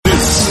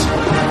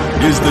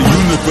is the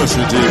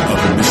University of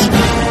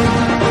Michigan.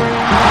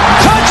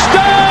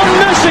 Touchdown,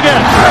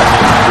 Michigan!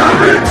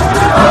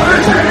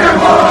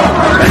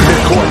 And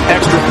midcourt,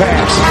 extra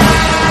pass.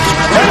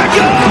 And it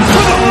goes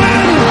for the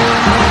win!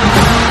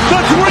 The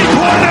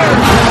three-pointer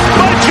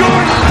by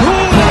Jordan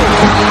Poole!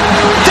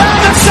 Down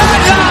the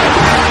sideline!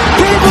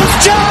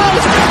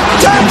 Peoples-Jones!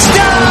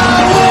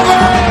 Touchdown,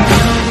 Wolverine!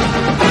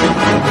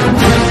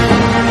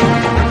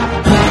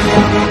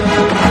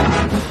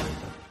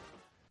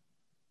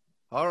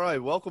 All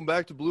right, welcome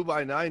back to Blue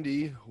by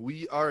 90.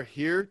 We are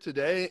here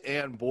today,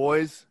 and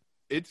boys,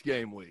 it's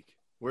game week.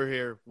 We're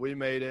here. We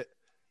made it.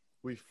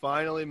 We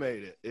finally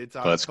made it. It's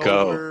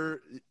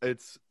October.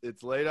 Let's go.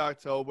 It's late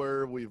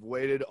October. We've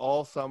waited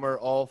all summer,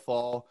 all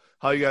fall.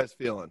 How you guys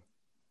feeling?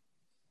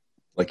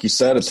 Like you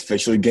said, it's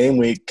officially game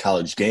week.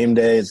 College game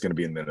day is going to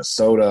be in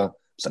Minnesota.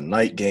 It's a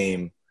night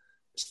game.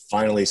 It's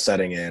finally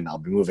setting in. I'll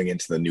be moving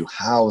into the new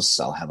house.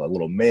 I'll have a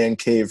little man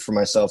cave for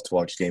myself to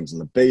watch games in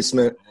the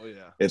basement. Oh, yeah.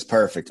 It's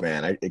perfect,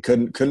 man. It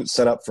couldn't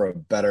set up for a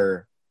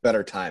better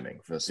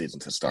timing for the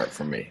season to start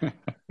for me.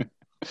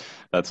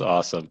 That's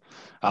awesome.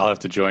 I'll have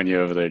to join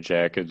you over there,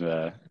 Jack,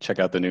 and check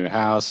out the new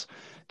house,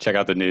 check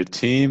out the new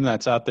team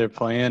that's out there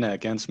playing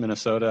against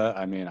Minnesota.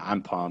 I mean,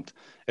 I'm pumped.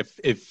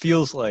 It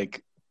feels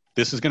like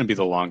this is going to be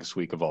the longest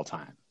week of all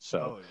time.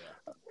 So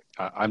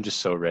I'm just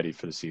so ready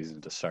for the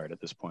season to start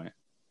at this point.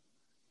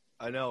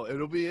 I know.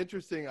 It'll be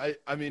interesting.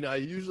 I mean, I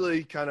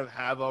usually kind of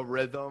have a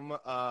rhythm,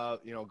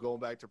 going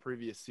back to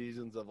previous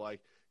seasons of like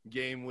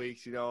game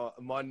weeks,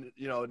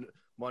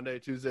 Monday,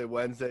 Tuesday,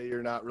 Wednesday,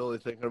 you're not really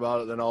thinking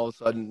about it. Then all of a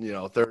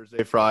sudden,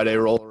 Thursday, Friday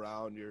roll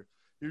around.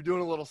 You're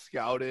doing a little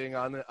scouting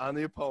on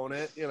the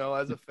opponent,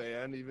 as a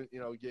fan, even,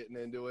 getting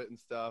into it and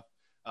stuff,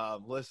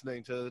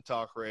 listening to the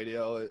talk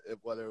radio,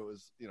 whether it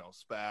was,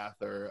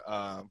 Spath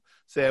or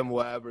Sam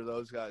Webb or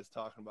those guys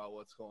talking about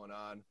what's going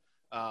on.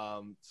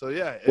 Well,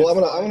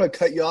 I'm gonna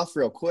cut you off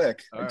real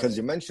quick because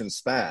you mentioned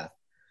Spath.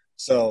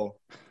 So,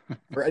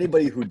 for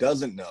anybody who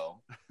doesn't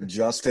know,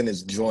 Justin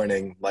is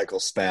joining Michael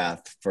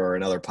Spath for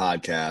another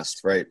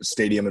podcast, right?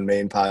 Stadium in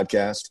Maine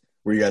podcast,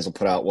 where you guys will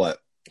put out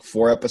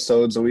 4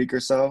 episodes a week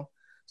or so.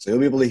 So you'll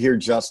be able to hear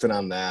Justin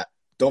on that.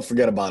 Don't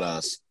forget about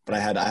us. But I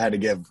had to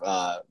give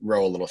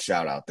Ro a little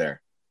shout out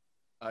there.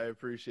 I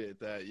appreciate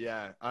that.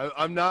 Yeah,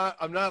 I'm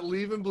not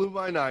leaving Blue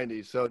by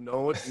 90, so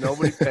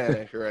nobody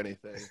panic or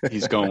anything.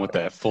 He's going with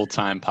that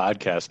full-time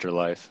podcaster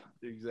life.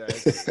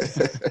 Exactly.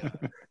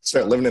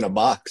 Start living in a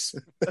box.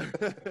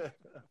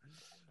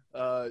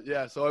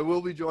 So I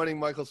will be joining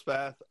Michael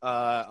Spath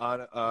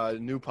on a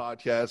new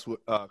podcast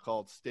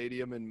called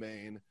Stadium in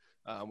Maine.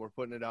 We're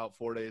putting it out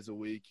 4 days a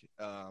week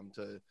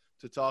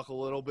to talk a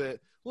little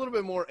bit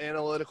more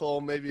analytical,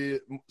 maybe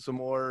some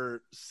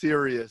more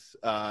serious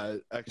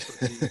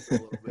expertise a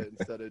little bit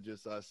instead of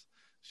just us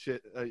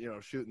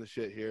shooting the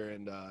shit here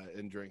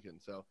and drinking.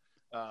 So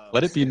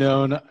let it be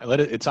known,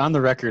 it's on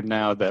the record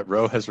now that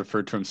Ro has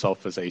referred to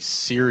himself as a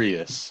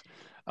serious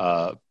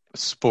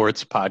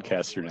sports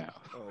podcaster now.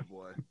 Oh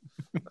boy,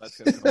 that's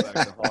gonna come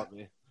back to haunt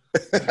me.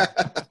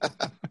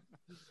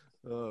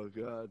 Oh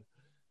God.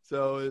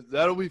 So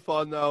that'll be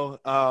fun, though.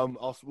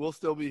 We'll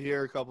still be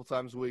here a couple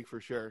times a week for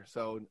sure.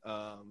 So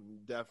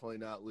definitely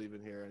not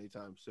leaving here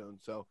anytime soon.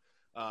 So,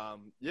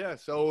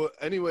 So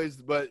anyways,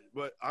 but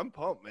I'm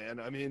pumped, man.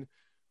 I mean,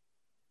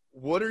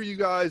 what are you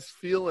guys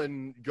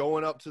feeling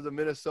going up to the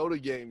Minnesota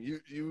game?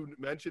 You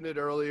mentioned it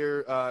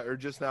earlier or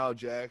just now,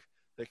 Jack.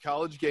 The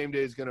college game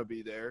day is going to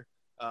be there.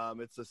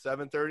 It's a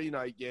 7:30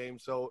 night game.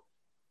 So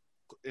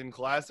in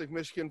classic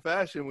Michigan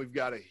fashion, we've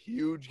got a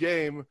huge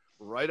game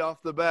right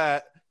off the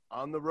bat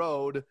on the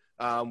road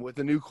with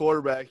a new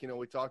quarterback.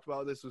 We talked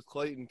about this with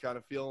Clayton, kind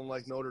of feeling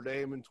like Notre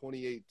Dame in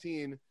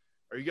 2018.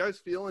 Are you guys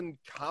feeling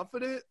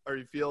confident? Are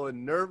you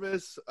feeling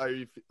nervous?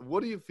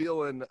 What are you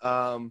feeling,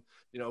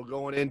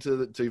 going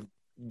into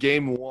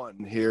game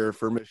one here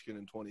for Michigan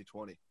in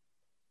 2020?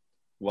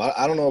 Well,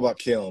 I don't know about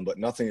Kalen, but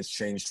nothing has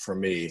changed for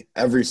me.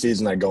 Every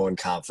season I go in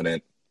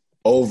confident,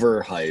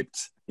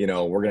 overhyped. We're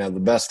going to have the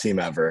best team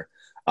ever.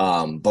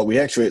 But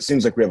it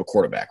seems like we have a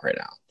quarterback right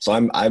now.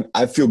 So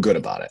I feel good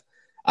about it.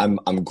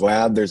 I'm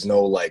glad there's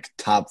no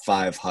top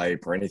 5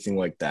 hype or anything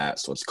like that.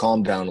 So it's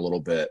calmed down a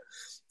little bit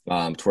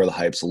to where the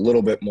hype's a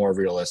little bit more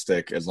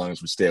realistic as long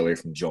as we stay away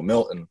from Joe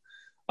Milton.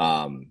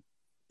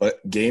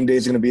 But game day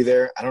is going to be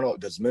there. I don't know.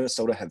 Does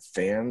Minnesota have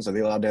fans? Are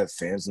they allowed to have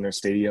fans in their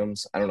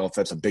stadiums? I don't know if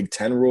that's a Big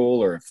Ten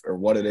rule or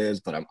what it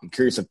is, but I'm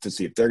curious to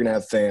see if they're going to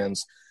have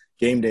fans.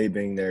 Game day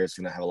being there is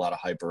going to have a lot of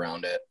hype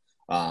around it.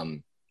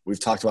 We've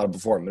talked about it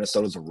before.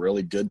 Minnesota's a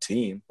really good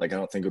team. I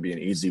don't think it'll be an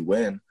easy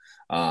win.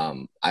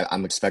 I'm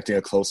expecting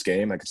a close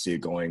game. I could see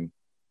it going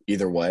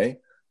either way.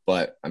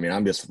 But, I mean,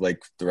 I'm just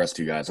like the rest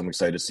of you guys. I'm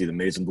excited to see the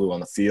Maize and Blue on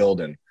the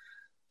field, and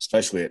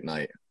especially at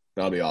night.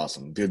 That'll be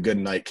awesome. Be a good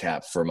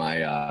nightcap for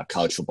my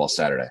college football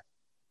Saturday.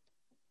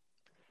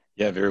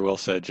 Yeah, very well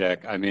said,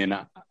 Jack. I mean,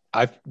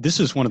 this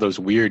is one of those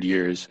weird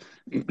years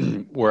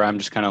where I'm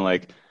just kind of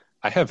like,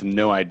 I have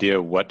no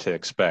idea what to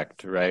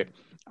expect, right?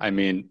 I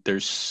mean,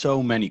 there's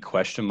so many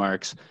question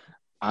marks.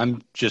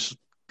 I'm just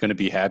going to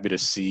be happy to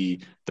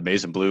see the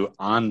Maize and Blue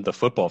on the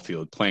football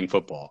field playing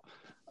football.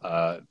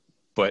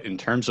 But in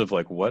terms of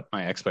like what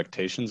my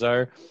expectations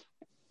are,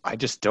 I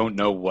just don't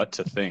know what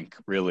to think,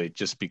 really,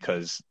 just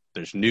because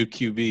there's new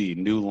QB,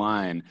 new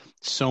line,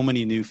 so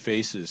many new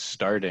faces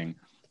starting.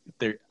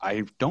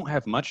 I don't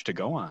have much to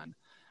go on.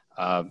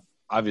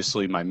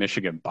 Obviously, my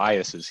Michigan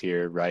bias is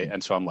here, right?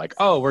 And so I'm like,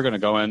 oh, we're going to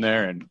go in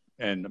there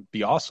and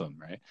be awesome,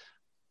 right?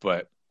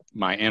 But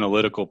my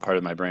analytical part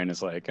of my brain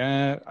is like,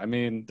 I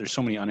mean, there's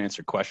so many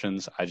unanswered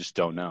questions. I just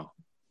don't know.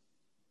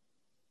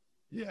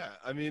 Yeah,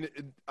 I mean,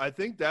 I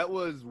think that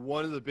was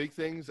one of the big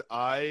things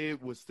I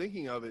was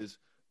thinking of is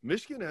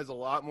Michigan has a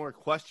lot more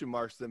question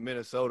marks than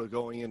Minnesota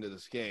going into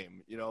this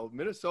game. You know,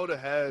 Minnesota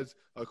has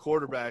a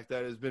quarterback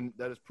that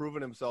has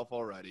proven himself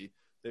already.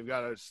 They've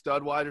got a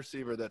stud wide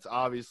receiver that's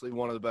obviously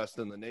one of the best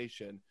in the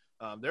nation.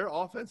 Their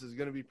offense is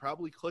going to be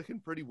probably clicking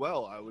pretty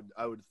well,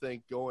 I would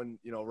think, going,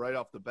 you know, right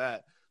off the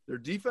bat. Their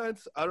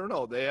defense, I don't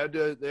know. They had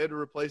to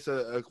replace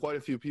quite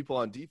a few people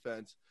on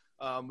defense,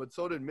 but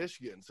so did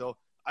Michigan. So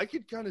I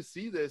could kind of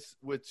see this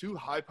with two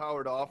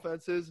high-powered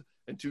offenses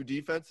and two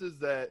defenses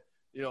that,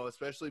 you know,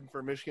 especially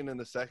for Michigan in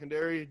the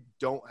secondary,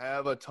 don't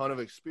have a ton of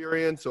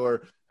experience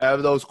or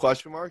have those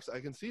question marks. I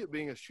can see it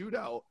being a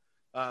shootout,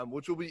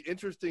 which will be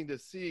interesting to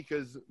see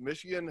because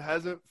Michigan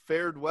hasn't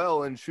fared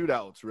well in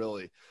shootouts,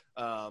 really.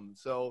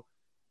 So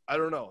I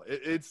don't know.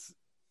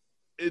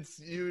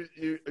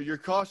 You're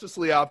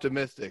cautiously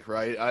optimistic,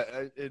 right?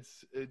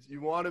 It's you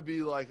want to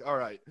be like, all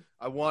right,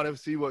 I want to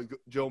see what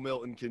Joe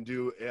Milton can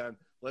do, and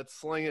let's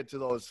sling it to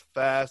those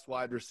fast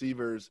wide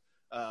receivers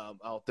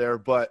out there.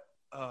 But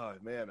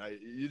man,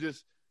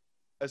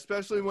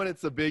 especially when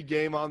it's a big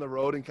game on the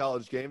road in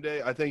College Game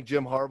Day. I think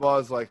Jim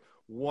Harbaugh is like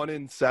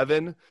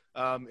 1-7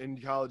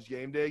 in College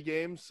Game Day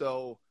games.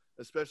 So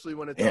especially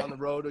when it's on the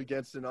road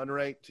against an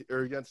unranked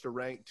or against a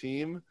ranked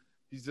team,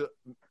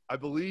 I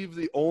believe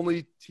the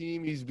only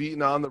team he's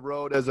beaten on the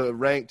road as a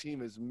ranked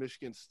team is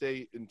Michigan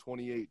State in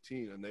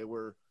 2018, and they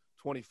were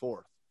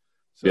 24th.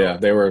 So, yeah,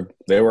 they were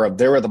at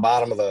the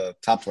bottom of the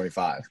top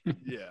 25.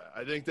 Yeah,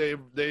 I think they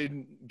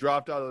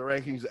dropped out of the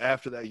rankings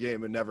after that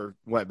game and never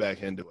went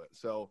back into it.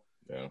 So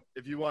yeah,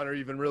 if you want to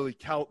even really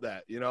count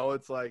that, you know,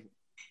 it's like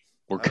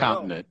we're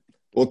counting it.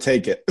 We'll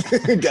take it.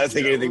 Gotta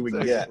take anything we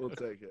can get. We'll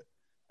take it.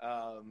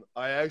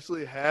 I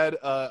actually had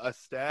a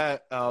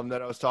stat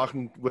that I was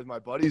talking with my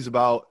buddies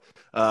about.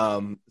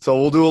 So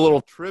we'll do a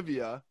little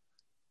trivia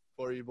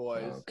for you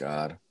boys. Oh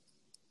God.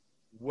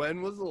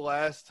 When was the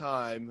last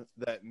time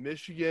that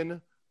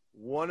Michigan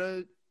won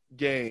a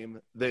game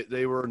that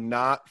they were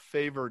not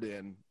favored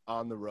in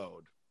on the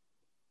road?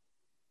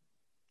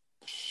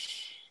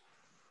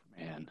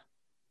 Man,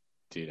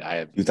 dude, I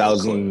have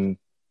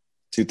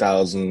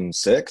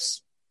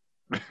 2006.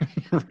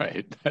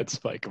 Right. That's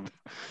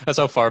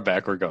how far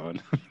back we're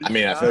going. I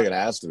mean, I feel like it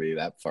has to be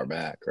that far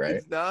back, right?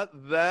 It's not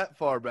that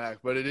far back,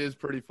 but it is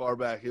pretty far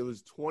back. It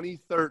was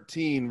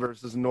 2013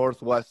 versus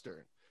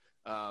Northwestern.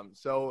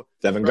 So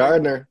Devin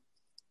Gardner,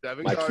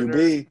 my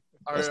QB.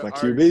 That's my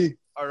QB.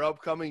 Our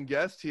upcoming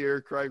guest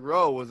here, Craig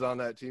Rowe, was on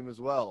that team as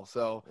well.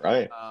 So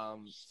right.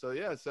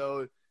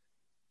 So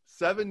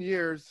 7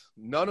 years,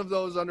 none of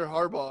those under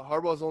Harbaugh.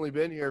 Harbaugh's only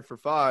been here for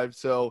 5.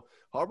 So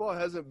Harbaugh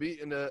hasn't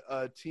beaten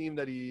a team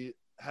that he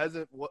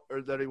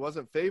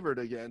wasn't favored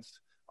against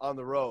on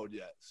the road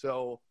yet.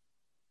 So,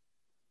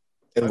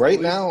 and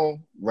right now,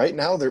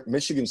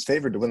 Michigan's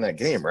favored to win that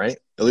game, right?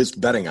 At least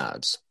betting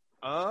odds.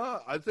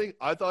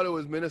 I thought it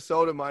was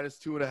Minnesota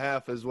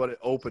 -2.5 is what it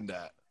opened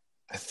at.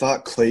 I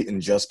thought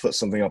Clayton just put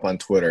something up on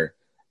Twitter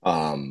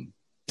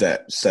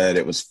that said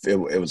it was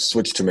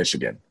switched to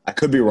Michigan. I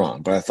could be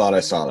wrong, but I thought I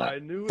saw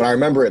that. I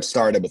remember it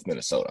started with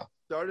Minnesota.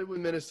 Started with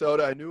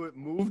Minnesota. I knew it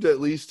moved at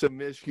least to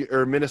Michigan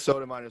or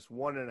Minnesota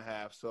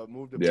 -1.5, so it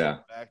moved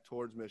back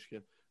towards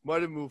Michigan.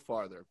 Might have moved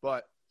farther,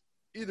 but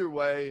either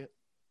way,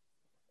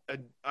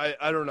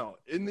 I don't know.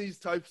 In these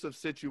types of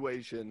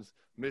situations,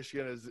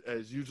 Michigan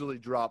has usually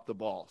dropped the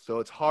ball, so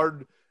it's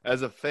hard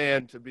as a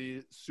fan to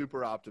be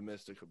super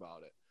optimistic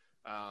about it.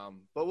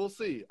 But we'll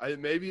see.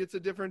 Maybe it's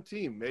a different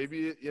team.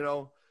 Maybe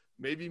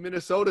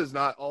Minnesota is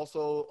not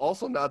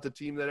also not the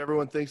team that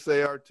everyone thinks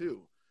they are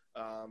too.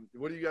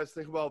 What do you guys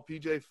think about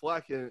PJ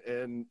Fleck?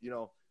 And you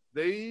know,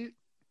 they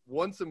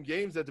won some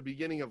games at the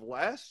beginning of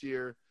last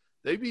year.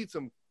 They beat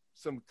some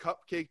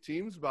cupcake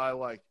teams by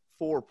like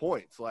 4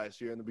 points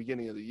last year in the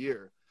beginning of the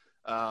year.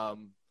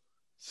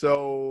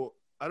 So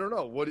I don't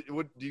know. What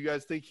do you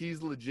guys think?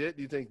 He's legit?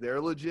 Do you think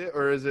they're legit,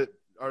 or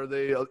are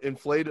they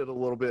inflated a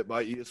little bit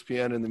by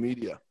ESPN and the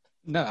media?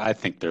 No, I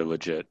think they're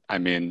legit. I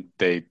mean,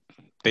 they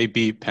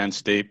beat Penn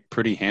State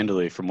pretty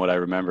handily from what I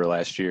remember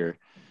last year.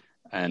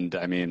 And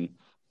I mean,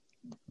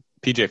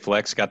 PJ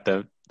Fleck's got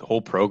the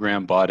whole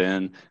program bought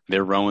in.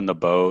 They're rowing the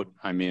boat.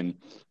 I mean,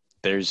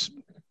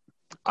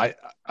 I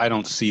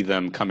don't see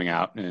them coming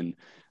out, and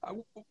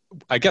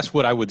I guess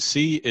what I would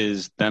see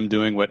is them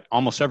doing what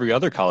almost every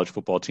other college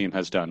football team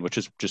has done, which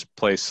is just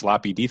play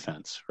sloppy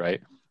defense,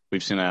 right?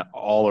 We've seen that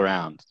all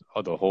around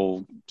the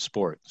whole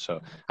sport.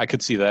 So I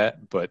could see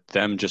that, but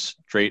them just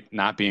straight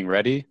not being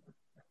ready,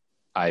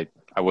 I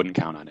wouldn't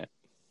count on it.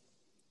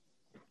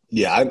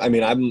 Yeah, I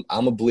mean,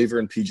 I'm a believer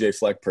in PJ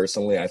Fleck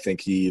personally. I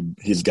think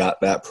he's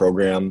got that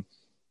program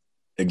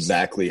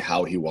exactly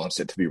how he wants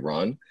it to be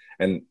run.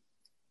 And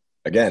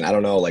again, I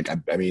don't know. Like,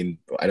 I mean,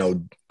 I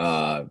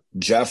know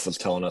Jeff was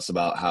telling us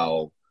about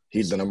how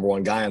he's the number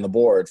one guy on the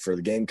board for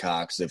the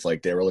Gamecocks if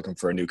like they were looking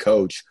for a new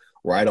coach.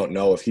 Where I don't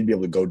know if he'd be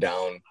able to go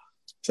down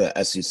to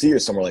the SEC or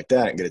somewhere like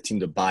that and get a team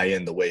to buy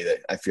in the way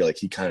that I feel like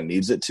he kind of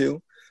needs it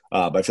to.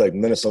 But I feel like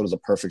Minnesota's a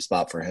perfect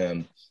spot for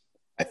him.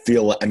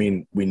 I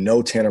mean, we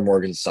know Tanner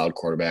Morgan's a solid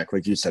quarterback.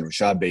 Like you said,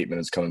 Rashad Bateman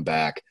is coming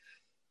back.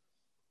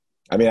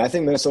 I mean, I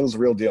think Minnesota's the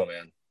real deal,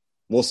 man.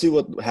 We'll see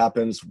what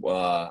happens.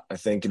 I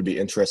think it'll be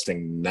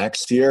interesting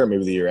next year,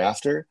 maybe the year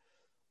after,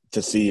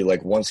 to see,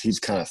 like, once he's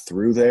kind of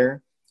through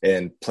there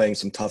and playing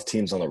some tough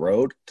teams on the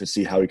road to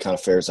see how he kind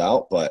of fares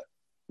out. But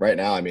right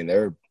now, I mean,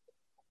 they're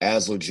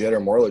as legit or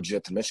more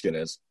legit than Michigan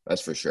is.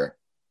 That's for sure.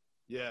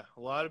 Yeah,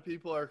 a lot of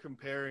people are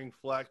comparing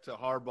Fleck to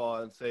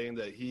Harbaugh and saying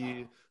that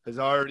he has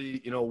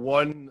already,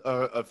 won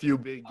a few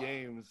big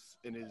games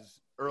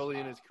early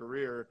in his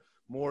career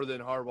more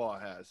than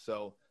Harbaugh has.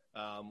 So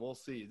we'll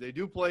see. They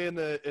do play in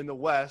the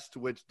West,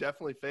 which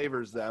definitely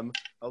favors them.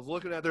 I was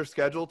looking at their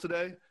schedule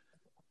today.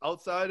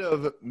 Outside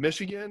of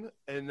Michigan,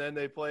 and then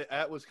they play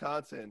at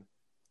Wisconsin,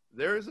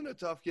 there isn't a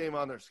tough game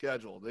on their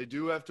schedule. They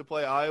do have to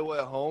play Iowa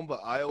at home, but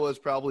Iowa is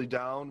probably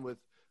down with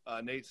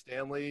Nate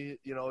Stanley,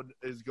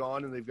 is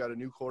gone, and they've got a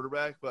new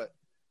quarterback. But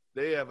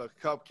they have a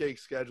cupcake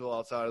schedule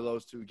outside of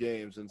those two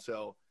games. And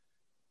so,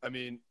 I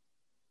mean,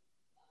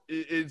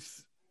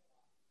 it's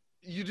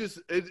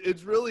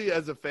really,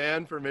 as a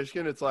fan for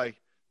Michigan, it's like,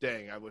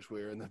 dang, I wish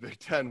we were in the Big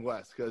Ten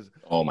West because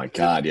oh my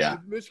God, yeah.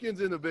 If Michigan's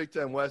in the Big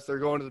Ten West, they're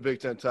going to the Big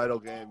Ten title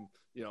game,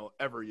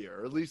 every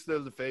year. Or at least they're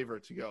the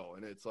favorite to go.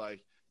 And it's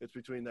like it's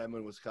between them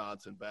and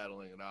Wisconsin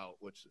battling it out,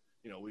 which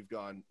we've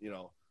gone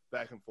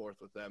back and forth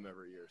with them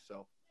every year.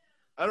 So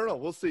I don't know.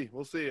 We'll see.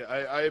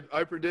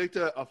 I predict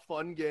a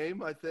fun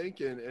game, I think,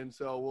 and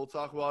so we'll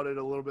talk about it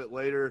a little bit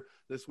later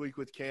this week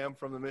with Cam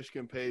from the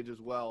Michigan page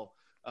as well.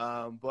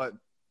 But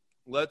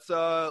let's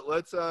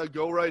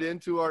go right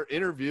into our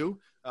interview.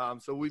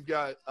 So we've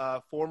got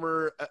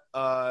former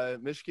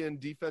Michigan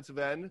defensive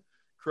end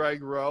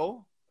Craig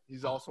Rowe.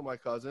 He's also my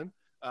cousin.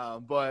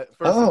 But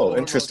first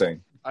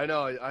interesting. I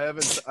know I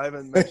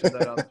haven't mentioned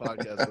that on the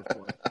podcast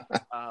before.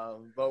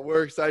 But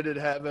we're excited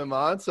to have him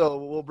on,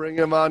 so we'll bring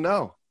him on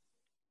now.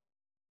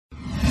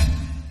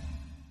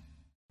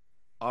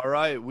 All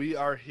right, we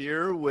are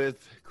here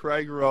with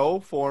Craig Rowe,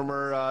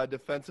 former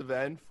defensive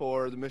end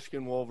for the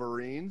Michigan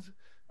Wolverines.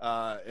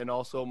 And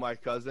also my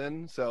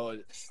cousin. So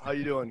how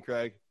you doing,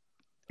 Craig?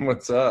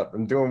 What's up?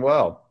 I'm doing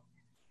well.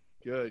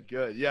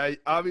 Good. Yeah,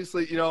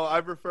 obviously,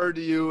 I've referred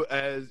to you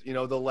as,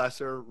 the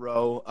lesser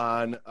Rowe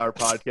on our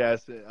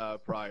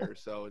podcast prior.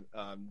 So,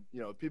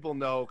 people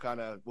know kind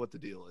of what the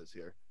deal is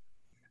here.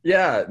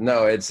 Yeah,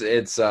 no, it's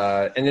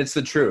and it's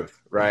the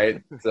truth,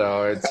 right?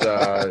 So it's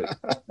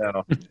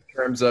in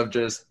terms of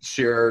just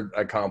sheer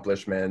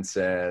accomplishments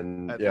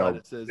and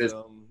athleticism,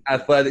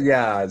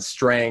 athletic,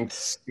 strength,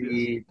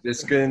 speed,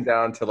 just getting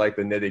down to like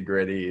the nitty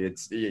gritty.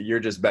 You're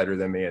just better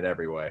than me in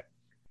every way.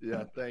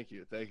 Yeah, thank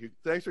you.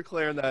 Thanks for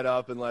clearing that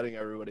up and letting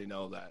everybody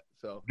know that.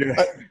 So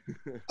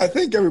I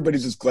think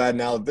everybody's just glad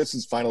now that this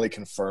is finally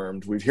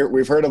confirmed. We've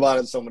heard about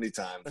it so many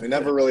times. We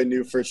never really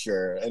knew for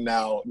sure, and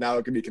now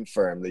it can be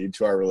confirmed that you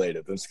two are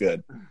related. That's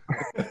good.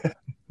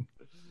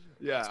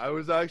 Yeah, I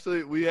was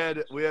actually we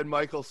had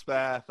Michael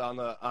Spath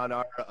on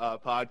our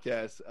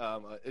podcast,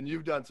 and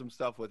you've done some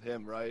stuff with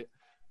him, right?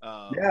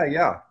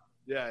 Yeah.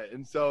 Yeah,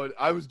 and so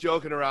I was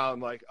joking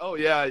around like, oh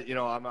yeah,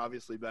 I'm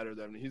obviously better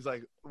than him. He's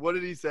like, what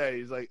did he say?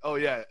 He's like, oh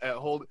yeah,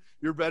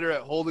 you're better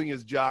at holding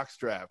his jock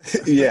strap.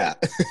 Yeah.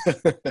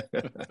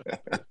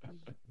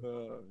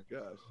 Oh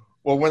gosh.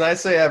 Well, when I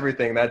say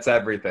everything, that's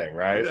everything,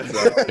 right?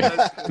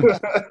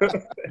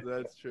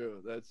 That's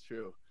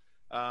true.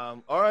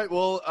 All right,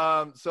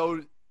 well,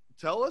 so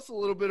tell us a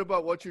little bit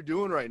about what you're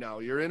doing right now.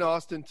 You're in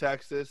Austin,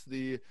 Texas.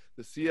 The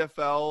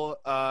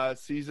CFL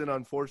season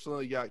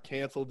unfortunately got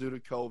canceled due to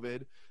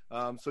COVID.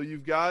 So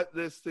you've got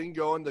this thing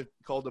going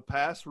called the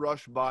Pass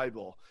Rush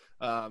Bible.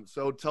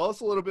 So tell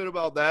us a little bit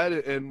about that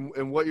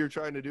and what you're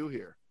trying to do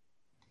here.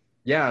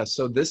 Yeah,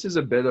 so this is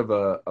a bit of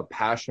a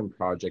passion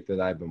project that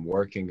I've been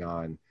working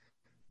on.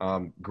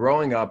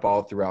 Growing up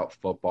all throughout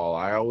football,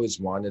 I always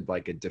wanted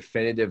like a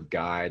definitive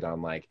guide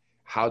on like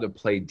how to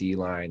play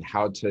D-line,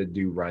 how to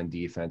do run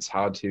defense,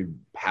 how to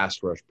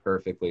pass rush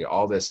perfectly,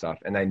 all this stuff.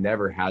 And I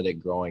never had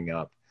it growing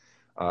up.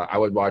 I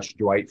would watch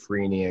Dwight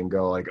Freeney and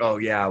go like, oh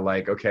yeah,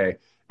 like, okay,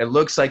 it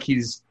looks like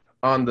he's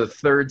on the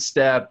third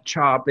step,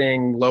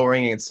 chopping,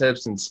 lowering his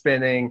hips and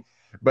spinning.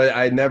 But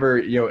I never,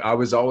 I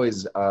was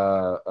always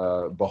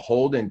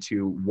beholden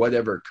to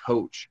whatever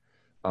coach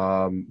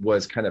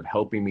was kind of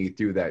helping me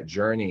through that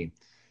journey.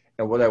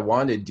 And what I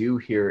want to do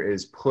here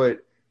is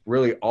put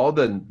really all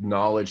the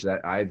knowledge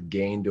that I've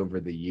gained over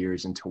the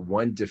years into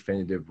one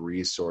definitive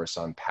resource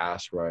on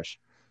pass rush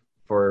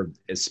for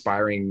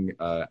aspiring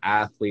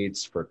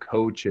athletes, for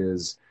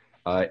coaches,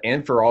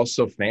 and for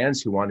also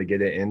fans who want to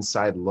get an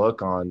inside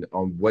look on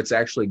what's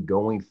actually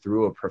going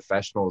through a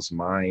professional's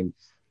mind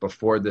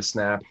before the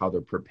snap, how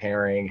they're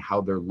preparing,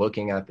 how they're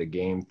looking at the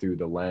game through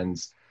the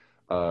lens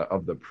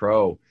of the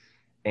pro.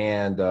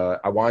 And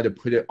I wanted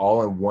to put it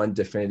all in one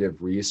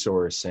definitive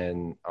resource.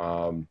 And,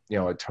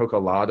 it took a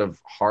lot of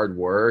hard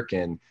work,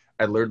 and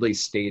I literally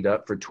stayed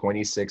up for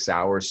 26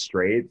 hours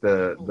straight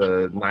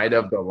the night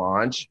of the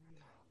launch.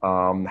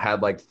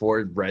 Had like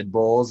 4 Red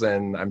Bulls,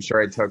 and I'm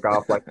sure I took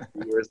off like 2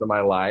 years of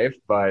my life,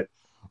 but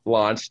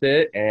launched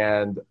it.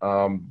 And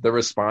the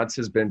response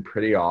has been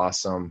pretty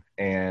awesome.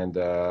 And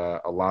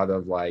a lot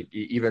of like,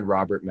 even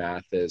Robert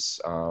Mathis,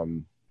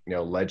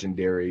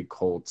 legendary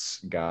Colts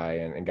guy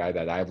and guy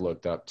that I've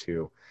looked up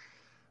to,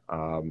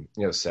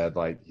 said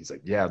like, he's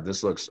like, yeah,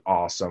 this looks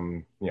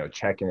awesome,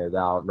 checking it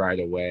out right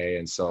away.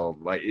 And so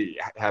like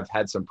have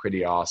had some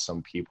pretty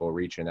awesome people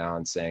reaching out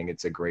and saying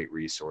it's a great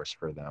resource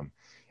for them.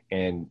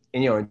 And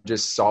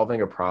just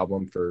solving a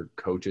problem for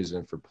coaches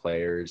and for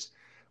players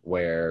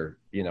where,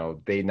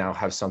 they now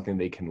have something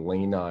they can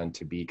lean on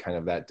to be kind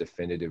of that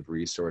definitive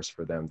resource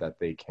for them that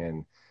they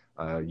can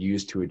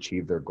use to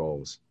achieve their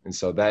goals. And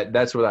so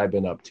that's what I've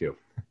been up to.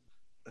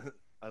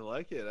 I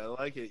like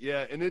it.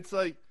 Yeah. And it's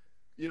like,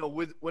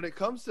 when it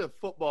comes to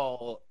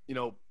football,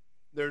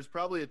 there's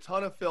probably a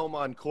ton of film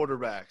on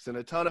quarterbacks and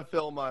a ton of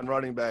film on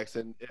running backs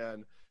and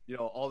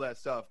all that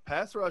stuff.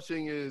 Pass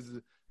rushing is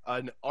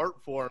an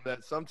art form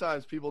that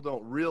sometimes people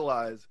don't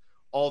realize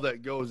all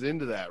that goes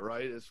into that,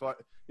 right? As far,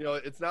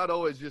 it's not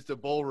always just a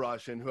bull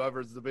rush and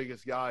whoever's the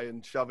biggest guy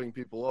and shoving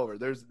people over.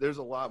 There's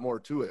a lot more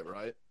to it,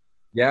 right?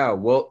 Yeah,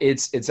 well,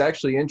 it's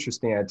actually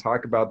interesting. I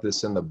talk about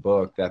this in the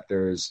book that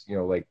there's,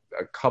 like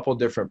a couple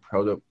different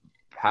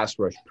pass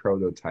rush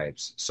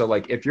prototypes. So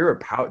like if you're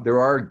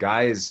there are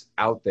guys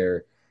out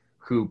there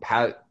who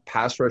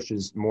pass rush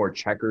is more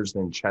checkers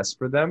than chess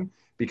for them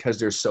because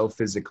they're so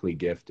physically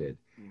gifted.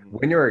 Mm-hmm.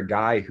 When you're a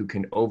guy who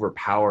can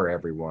overpower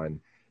everyone,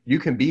 you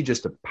can be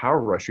just a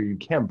power rusher. You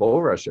can't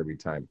bull rush every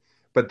time.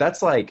 But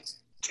that's like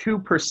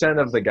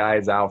 2% of the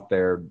guys out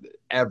there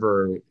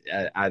ever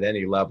at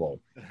any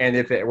level. And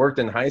if it worked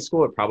in high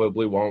school, it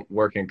probably won't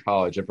work in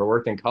college. If it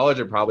worked in college,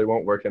 it probably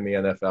won't work in the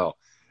NFL.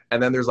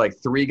 And then there's like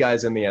 3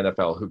 guys in the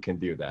NFL who can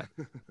do that.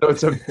 So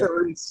it's a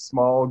very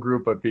small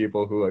group of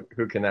people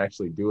who can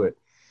actually do it.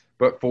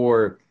 But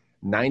for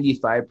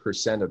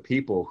 95% of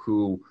people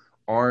who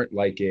aren't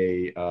like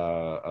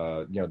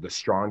the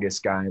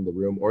strongest guy in the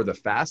room or the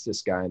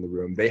fastest guy in the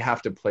room, they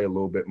have to play a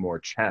little bit more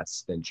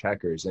chess than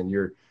checkers. And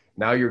you're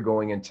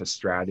going into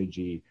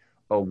strategy.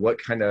 Oh,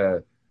 what kind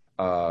of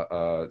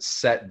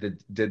set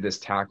did this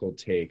tackle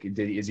take?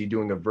 Is he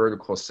doing a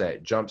vertical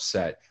set, jump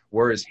set?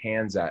 Where are his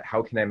hands at?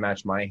 How can I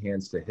match my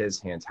hands to his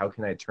hands? How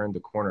can I turn the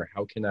corner?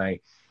 How can I,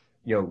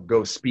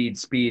 go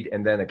speed,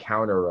 and then a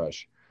counter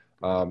rush?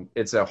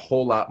 It's a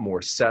whole lot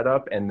more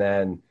setup and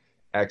then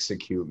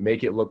execute.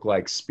 Make it look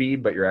like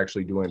speed, but you're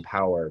actually doing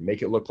power.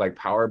 Make it look like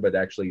power, but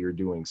actually you're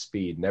doing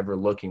speed, never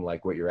looking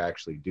like what you're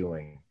actually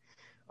doing.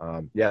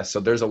 So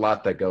there's a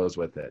lot that goes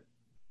with it.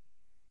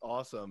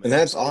 Awesome. And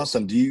that's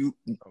awesome.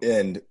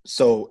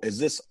 So is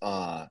this,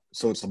 so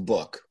it's a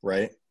book,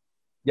 right?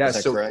 Yeah.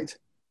 Is that correct?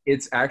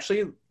 It's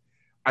actually,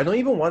 I don't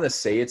even want to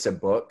say it's a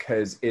book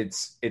because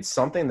it's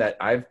something that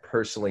I've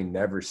personally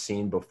never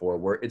seen before,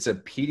 where it's a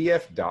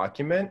PDF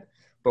document,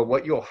 but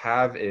what you'll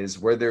have is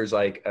where there's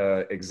like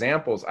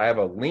examples. I have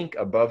a link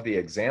above the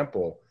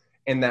example,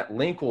 and that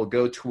link will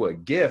go to a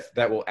GIF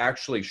that will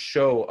actually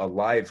show a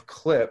live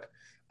clip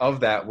of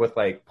that with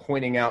like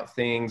pointing out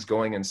things,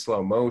 going in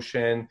slow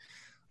motion.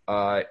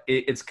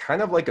 It's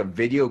kind of like a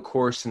video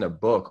course and a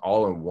book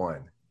all in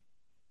one.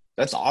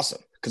 That's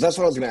awesome. Because that's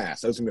what I was going to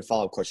ask. That was going to be a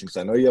follow-up question because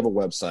I know you have a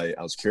website.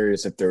 I was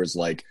curious if there was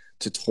like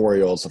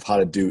tutorials of how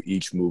to do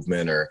each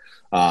movement or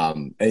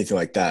anything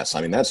like that. So,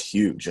 I mean, that's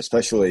huge,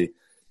 especially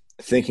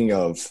thinking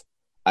of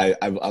I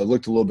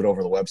looked a little bit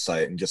over the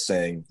website and just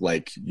saying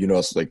like,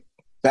 it's like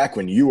back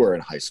when you were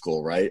in high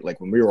school, right? Like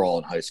when we were all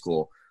in high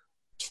school,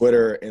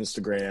 Twitter,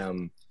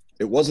 Instagram,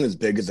 it wasn't as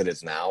big as it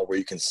is now where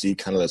you can see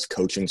kind of this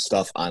coaching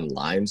stuff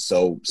online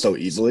so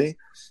easily.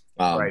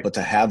 Right. But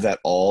to have that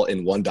all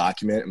in one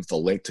document and with a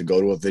link to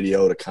go to a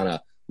video to kind of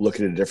look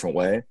at it a different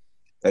way,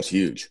 that's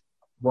huge.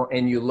 Well,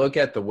 and you look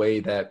at the way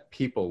that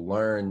people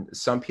learn.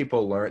 Some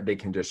people learn, they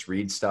can just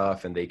read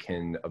stuff and they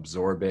can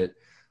absorb it.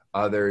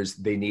 Others,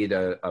 they need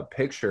a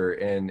picture.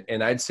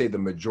 And I'd say the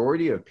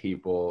majority of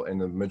people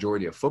and the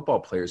majority of football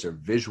players are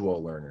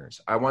visual learners.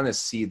 I want to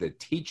see the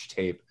teach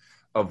tape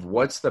of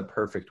what's the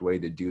perfect way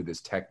to do this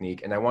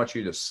technique. And I want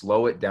you to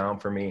slow it down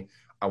for me.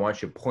 I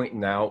want you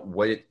pointing out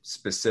what it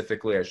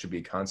specifically I should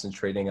be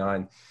concentrating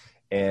on.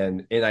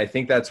 And I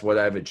think that's what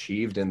I've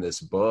achieved in this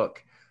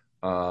book,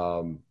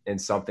 and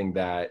something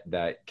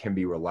that can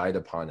be relied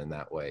upon in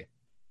that way.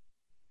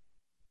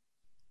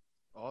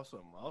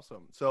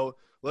 Awesome. So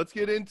let's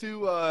get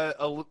into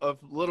a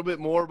little bit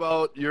more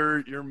about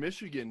your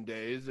Michigan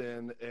days.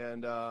 And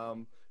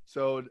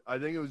so I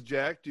think it was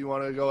Jack. Do you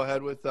want to go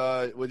ahead with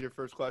your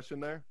first question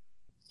there?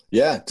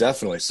 Yeah,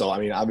 definitely. So, I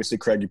mean, obviously,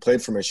 Craig, you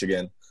played for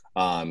Michigan.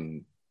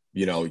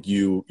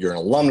 you're an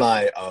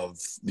alumni of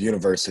the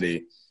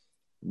university.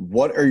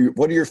 What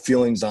are your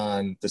feelings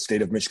on the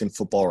state of Michigan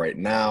football right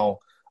now?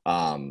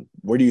 How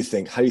do you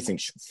think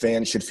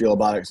fans should feel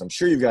about it? Because I'm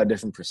sure you've got a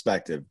different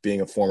perspective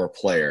being a former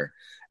player,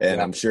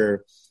 and I'm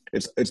sure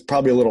it's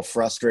probably a little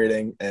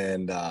frustrating.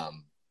 And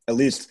at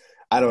least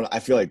I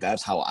feel like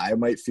that's how I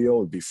might feel,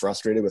 would be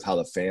frustrated with how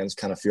the fans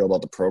kind of feel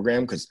about the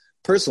program. Because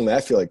personally,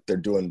 I feel like they're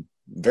doing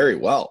very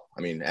well.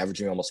 I mean,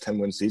 averaging almost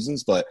 10-win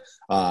seasons. But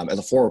as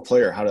a former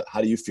player,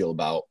 how do you feel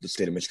about the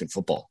state of Michigan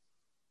football?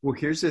 Well,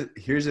 here's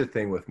the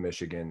thing with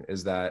Michigan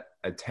is that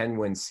a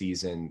 10-win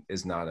season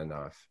is not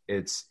enough.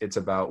 It's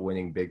about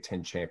winning Big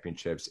Ten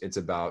championships. It's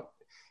about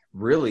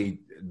really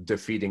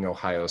defeating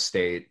Ohio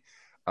State,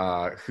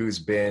 who's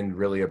been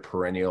really a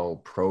perennial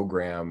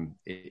program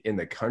in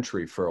the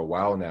country for a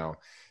while now.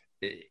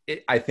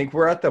 I think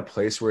we're at the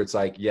place where it's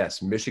like,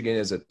 yes, Michigan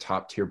is a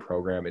top-tier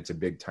program. It's a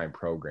big-time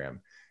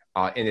program.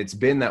 And it's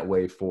been that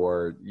way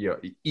for,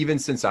 even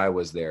since I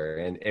was there.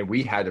 And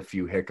we had a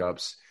few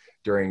hiccups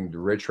during the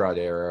Rich Rod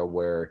era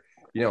where,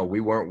 we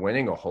weren't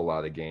winning a whole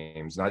lot of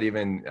games, not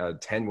even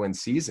 10-win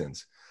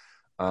seasons.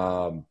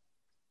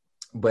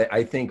 But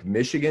I think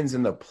Michigan's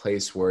in the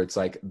place where it's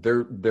like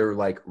they're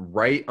like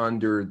right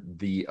under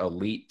the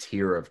elite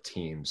tier of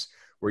teams,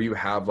 where you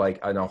have like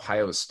an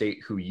Ohio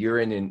State who year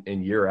in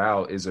and year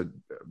out is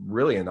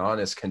really an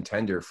honest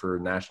contender for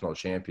national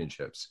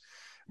championships.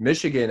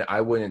 Michigan,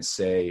 I wouldn't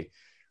say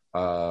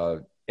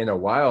in a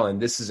while,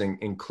 and this is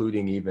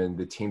including even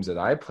the teams that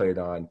I played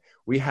on,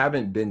 we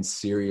haven't been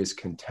serious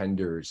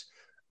contenders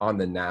on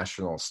the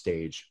national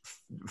stage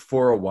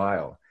for a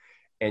while.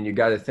 And you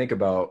got to think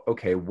about,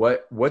 okay,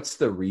 what's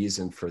the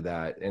reason for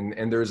that?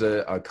 And there's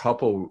a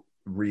couple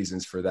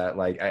reasons for that.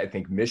 Like, I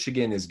think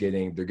Michigan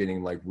they're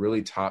getting like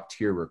really top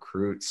tier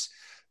recruits.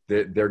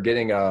 They're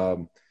getting,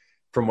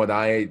 from what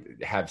I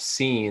have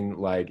seen,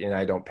 like, and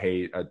I don't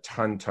pay a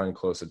ton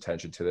close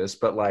attention to this,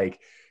 but like,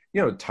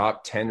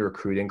 top 10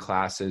 recruiting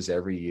classes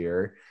every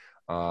year.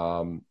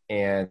 But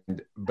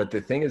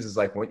the thing is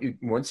like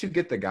once you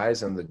get the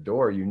guys on the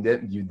door, you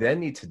then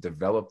need to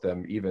develop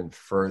them even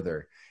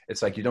further.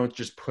 It's like you don't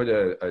just put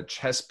a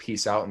chess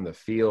piece out in the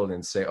field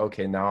and say,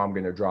 okay, now I'm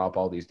going to drop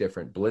all these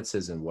different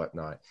blitzes and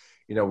whatnot.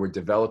 We're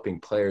developing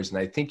players, and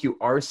I think you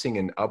are seeing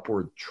an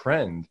upward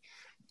trend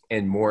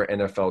in more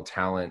NFL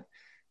talent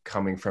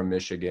coming from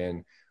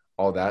Michigan,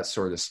 all that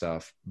sort of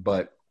stuff.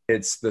 But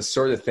it's the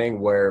sort of thing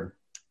where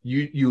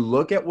you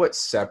look at what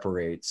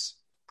separates,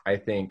 I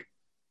think,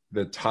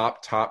 the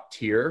top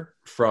tier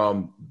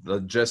from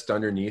the just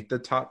underneath the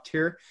top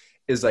tier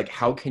is like,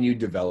 how can you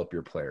develop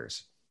your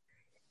players?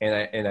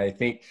 And I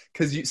think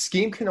because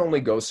scheme can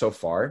only go so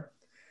far,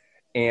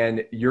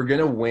 and you're going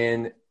to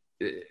win.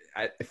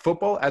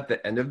 Football at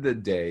the end of the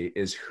day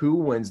is who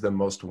wins the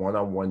most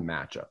one-on-one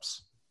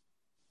matchups,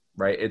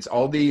 right? It's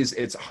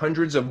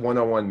hundreds of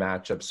one-on-one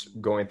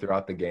matchups going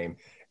throughout the game.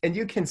 And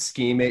you can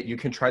scheme it. You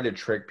can try to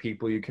trick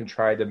people. You can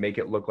try to make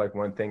it look like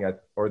one thing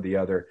or the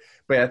other.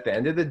 But at the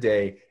end of the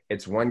day,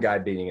 it's one guy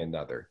beating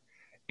another.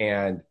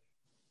 And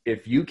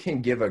if you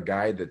can give a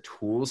guy the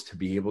tools to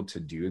be able to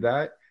do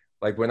that,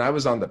 like when I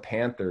was on the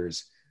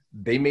Panthers,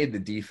 they made the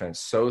defense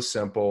so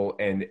simple.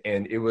 And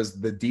it was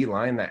the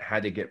D-line that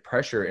had to get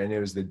pressure. And it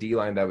was the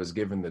D-line that was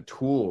given the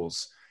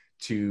tools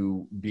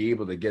to be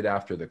able to get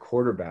after the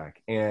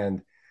quarterback.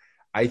 And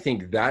I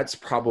think that's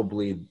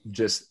probably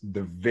just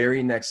the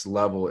very next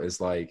level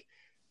is like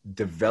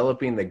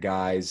developing the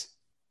guys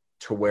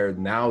to where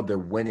now they're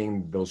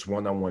winning those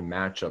one-on-one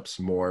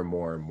matchups more and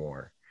more and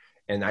more.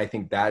 And I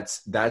think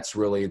that's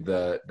really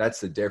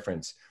that's the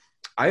difference.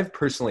 I've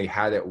personally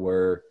had it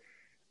where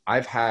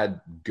I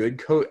had good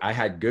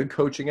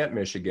coaching at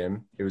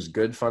Michigan. It was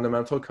good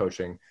fundamental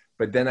coaching,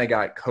 but then I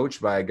got coached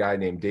by a guy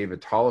named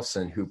David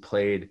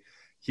Tollefson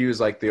he was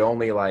like the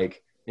only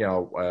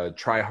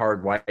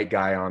try-hard white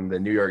guy on the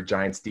New York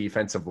Giants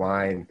defensive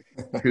line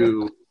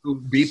who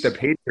beat the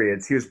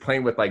Patriots. He was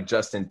playing with like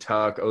Justin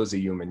Tuck,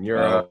 Ozzie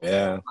Umenyiora,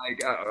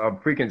 like a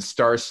freaking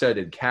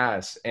star-studded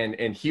cast,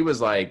 and he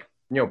was like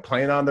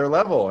playing on their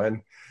level,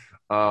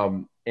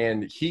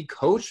 and he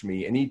coached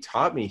me and he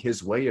taught me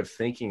his way of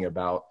thinking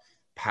about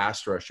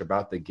pass rush,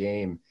 about the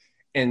game,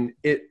 and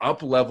it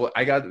up level.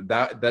 I got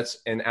that.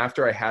 And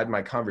after I had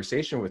my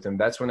conversation with him,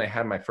 that's when I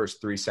had my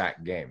first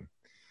 3-sack game.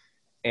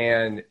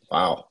 And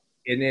wow.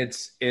 And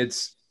it's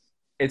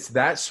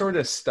that sort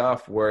of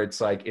stuff where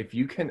it's like, if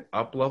you can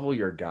up level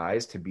your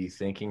guys to be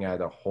thinking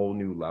at a whole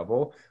new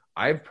level,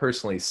 I've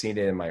personally seen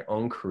it in my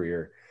own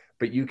career,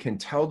 but you can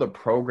tell the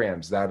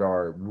programs that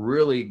are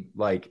really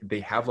like, they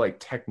have like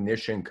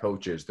technician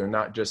coaches. They're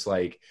not just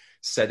like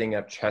setting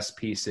up chess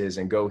pieces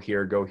and go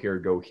here, go here,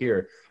 go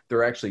here.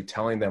 They're actually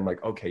telling them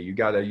like, okay, you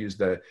got to use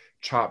the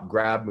chop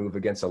grab move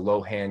against a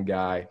low hand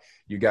guy.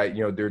 You got,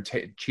 they're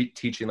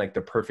teaching like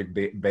the perfect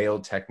bail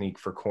technique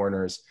for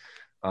corners.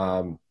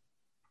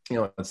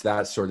 It's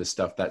that sort of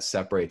stuff that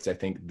separates, I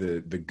think, the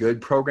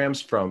good programs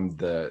from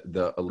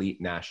the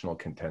elite national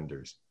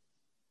contenders.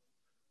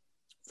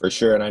 For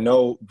sure. And I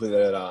know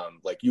that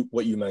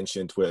what you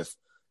mentioned with,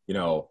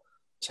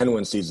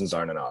 10-win seasons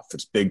aren't enough.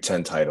 It's Big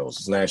Ten titles.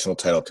 It's national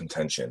title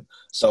contention.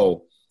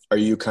 So are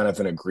you kind of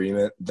in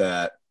agreement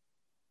that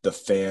the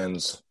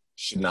fans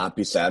should not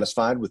be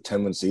satisfied with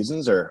 10-win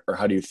seasons, or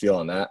how do you feel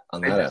on that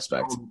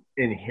aspect?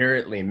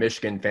 Inherently,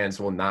 Michigan fans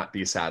will not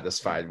be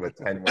satisfied with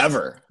 10 wins.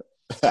 Ever.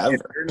 They're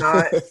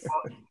not.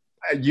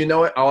 You know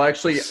what?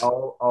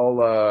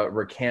 I'll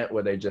recant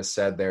what I just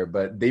said there,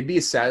 but they'd be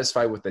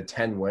satisfied with the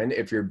 10 win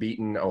if you're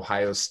beating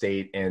Ohio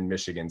State and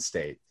Michigan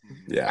State.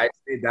 Yeah, I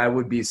say that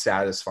would be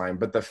satisfying.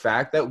 But the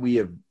fact that we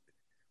have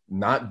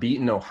not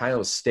beaten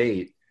Ohio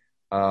State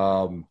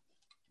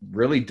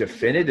really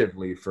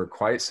definitively for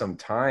quite some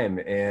time,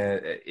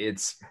 and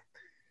it's,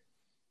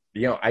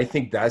 I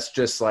think that's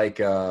just like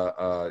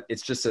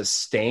it's just a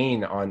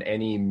stain on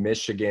any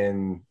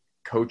Michigan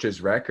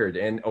coach's record.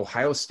 And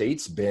Ohio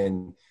State's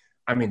been,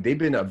 they've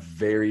been a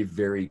very,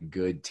 very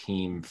good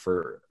team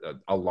for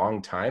a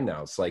long time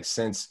now. It's like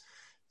since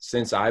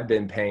I've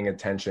been paying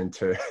attention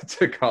to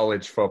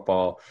college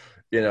football,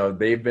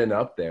 they've been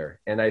up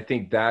there. And I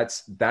think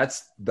that's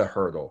the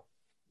hurdle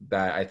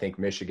that I think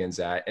Michigan's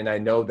at. And I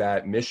know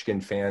that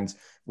Michigan fans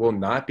will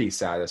not be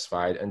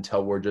satisfied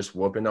until we're just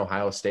whooping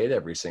Ohio State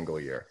every single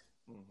year.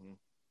 Mm-hmm.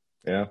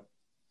 Yeah.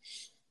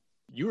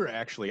 You were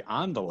actually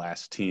on the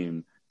last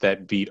team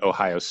that beat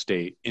Ohio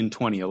State in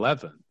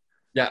 2011.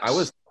 Yeah, I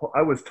was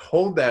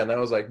told that, and I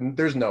was like,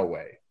 "There's no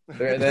way."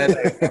 And then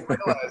I realized,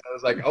 I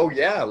was like, "Oh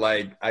yeah,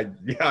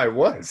 I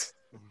was."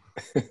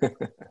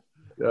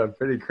 Yeah,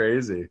 pretty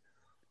crazy.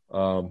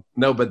 No,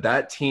 but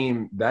that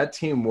team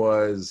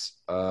was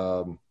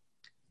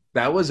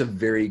that was a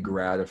very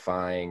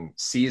gratifying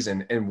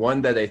season, and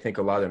one that I think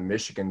a lot of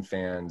Michigan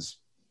fans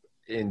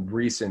in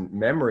recent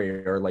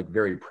memory are like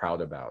very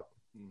proud about,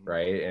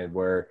 right? And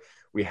where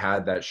we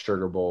had that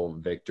Sugar Bowl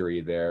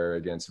victory there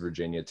against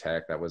Virginia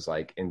Tech that was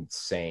like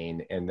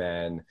insane, and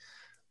then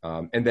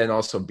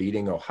also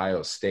beating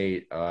Ohio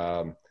State.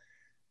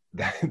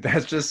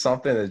 That's just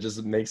something that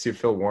just makes you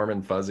feel warm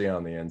and fuzzy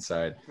on the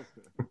inside.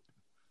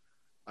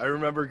 I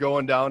remember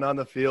going down on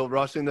the field,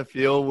 rushing the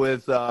field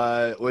with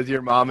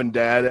your mom and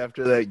dad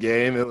after that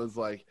game. It was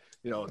like,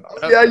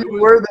 yeah, you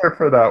were there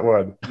for that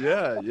one.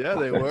 Yeah,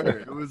 they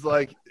were.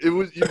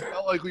 You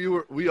felt like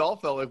we all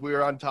felt like we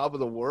were on top of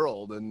the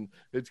world. And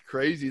it's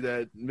crazy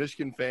that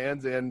Michigan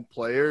fans and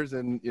players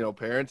and,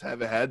 parents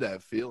haven't had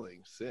that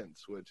feeling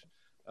since, which,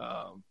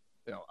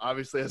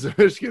 obviously as a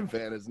Michigan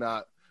fan is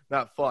not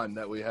fun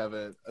that we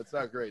haven't. It's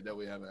not great that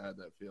we haven't had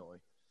that feeling.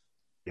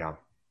 Yeah.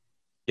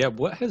 Yeah.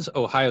 What has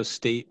Ohio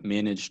State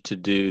managed to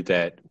do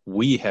that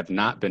we have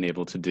not been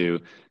able to do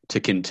to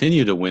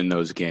continue to win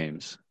those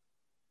games?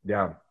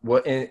 Yeah.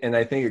 Well, and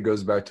I think it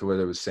goes back to what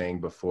I was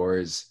saying before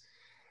is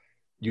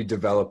you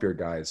develop your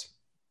guys.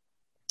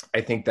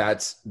 I think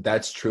that's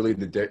truly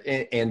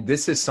and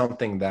this is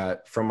something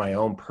that from my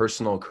own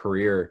personal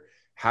career,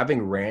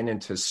 having ran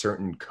into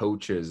certain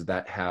coaches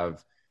that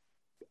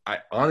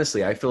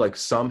I feel like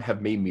some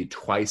have made me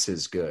twice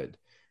as good.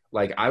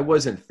 Like I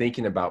wasn't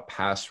thinking about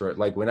pass rush.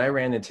 Like when I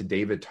ran into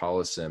David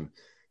Tollison,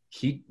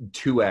 he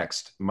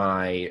 2x'd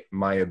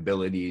my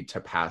ability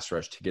to pass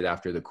rush, to get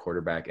after the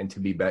quarterback, and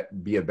to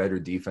be a better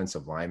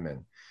defensive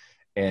lineman.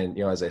 And,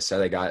 as I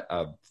said, I got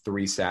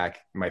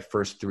my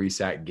first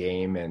 3-sack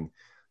game, and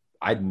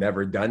I'd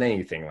never done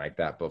anything like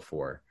that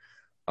before.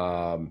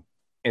 And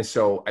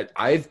so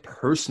I've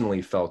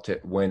personally felt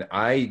it when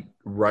I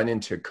run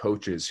into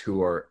coaches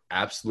who are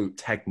absolute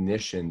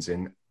technicians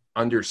and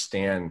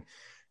understand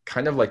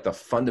kind of like the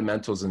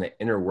fundamentals and the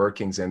inner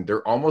workings. And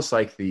they're almost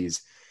like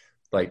these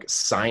like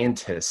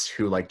scientists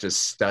who like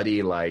just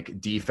study like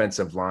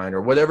defensive line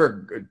or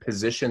whatever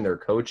position they're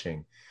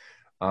coaching.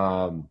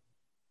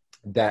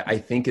 That I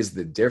think is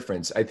the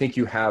difference. I think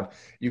you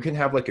can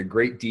have like a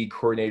great D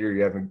coordinator,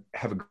 you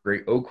have a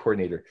great O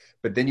coordinator,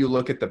 but then you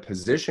look at the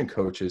position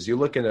coaches, you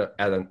look at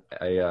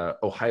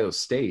Ohio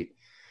State,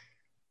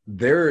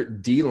 their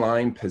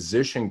D-line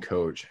position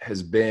coach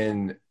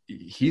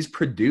he's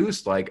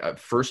produced like a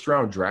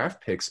first-round draft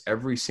picks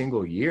every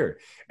single year,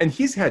 and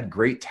he's had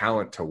great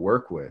talent to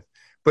work with.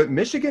 But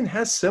Michigan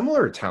has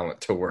similar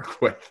talent to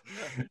work with.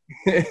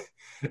 And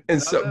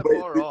not so that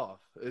far off.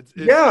 It's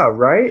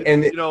right.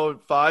 And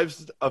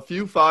a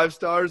few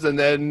 5-stars and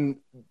then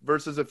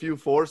versus a few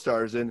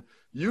 4-stars. And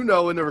in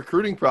the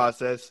recruiting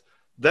process,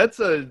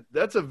 that's a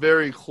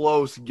very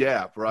close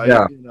gap, right?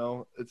 Yeah.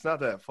 It's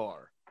not that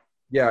far.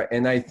 Yeah,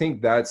 and I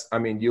think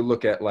you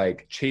look at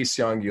like Chase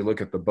Young, you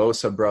look at the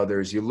Bosa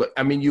brothers, you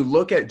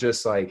look at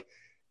just like,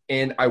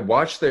 and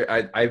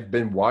I've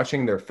been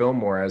watching their film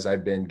more as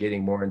I've been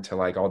getting more into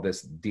like all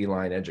this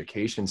D-line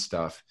education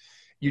stuff.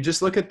 You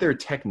just look at their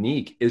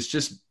technique,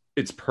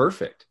 it's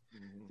perfect.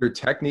 Mm-hmm. Their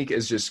technique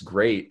is just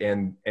great,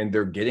 and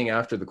they're getting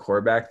after the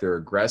quarterback, they're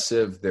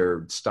aggressive,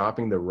 they're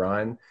stopping the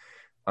run.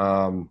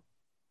 And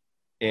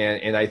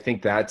I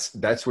think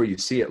that's where you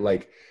see it.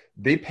 Like,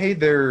 they pay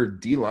their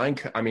D-line.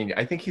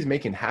 I think he's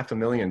making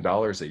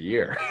 $500,000 a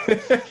year.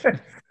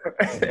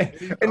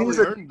 And he's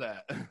earned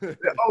that.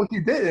 Oh, he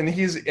did.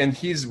 And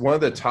he's one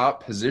of the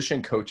top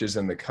position coaches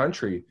in the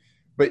country.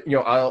 But, you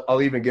know,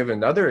 I'll even give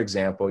another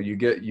example.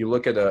 You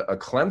look at a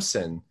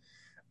Clemson,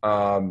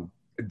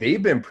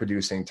 they've been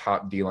producing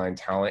top D-line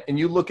talent, and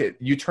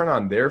you turn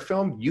on their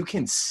film, you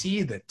can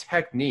see the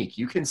technique.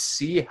 You can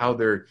see how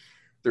they're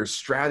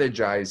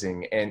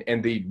strategizing,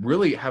 and they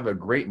really have a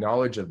great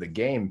knowledge of the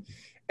game.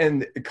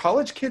 And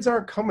college kids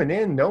aren't coming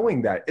in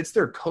knowing that. It's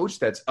their coach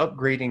that's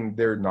upgrading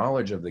their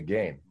knowledge of the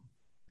game.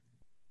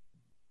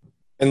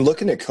 And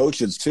looking at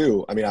coaches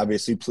too, I mean,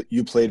 obviously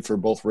you played for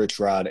both Rich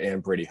Rod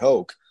and Brady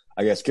Hoke.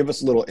 I guess give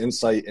us a little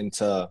insight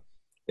into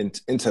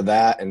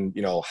that, and,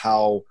 you know,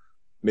 how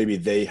maybe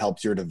they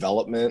helped your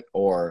development.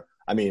 Or,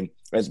 I mean,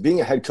 as being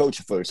a head coach,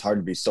 I feel it's hard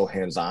to be so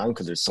hands-on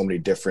because there's so many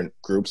different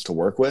groups to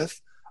work with.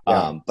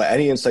 Yeah. But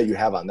any insight you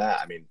have on that,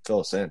 I mean,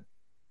 fill us in.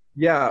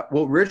 Yeah,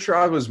 well, Rich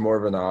Rod was more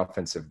of an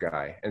offensive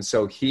guy. And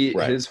so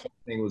his whole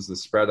thing was the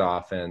spread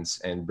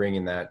offense and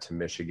bringing that to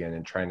Michigan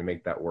and trying to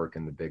make that work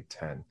in the Big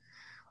Ten.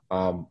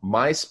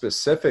 My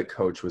specific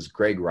coach was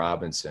Greg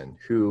Robinson,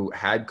 who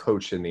had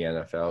coached in the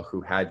NFL,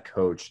 who had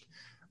coached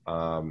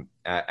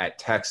at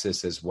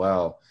Texas as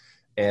well.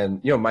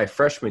 And, you know, my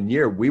freshman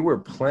year, we were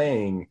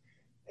playing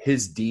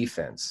his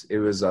defense. It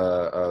was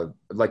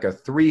like a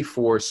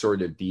 3-4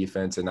 sort of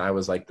defense, and I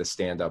was like the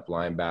stand-up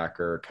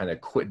linebacker, kind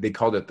of quick. They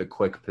called it the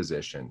quick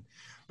position.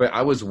 But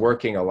I was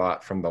working a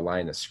lot from the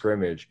line of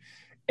scrimmage.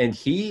 And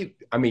he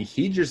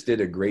just did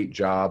a great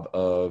job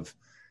of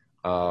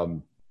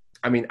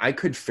I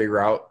could figure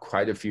out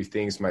quite a few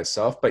things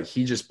myself, but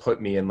he just put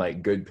me in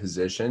like good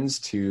positions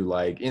to,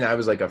 like, you know, I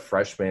was like a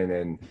freshman,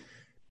 and,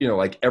 you know,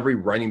 like every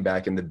running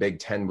back in the Big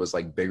Ten was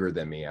like bigger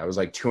than me. I was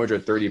like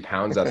 230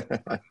 pounds at the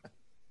time.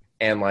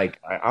 And like,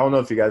 I don't know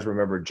if you guys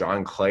remember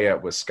John Clay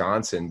at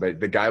Wisconsin,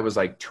 but the guy was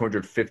like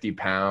 250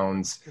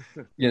 pounds.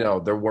 You know,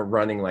 they were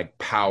running like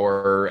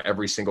power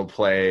every single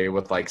play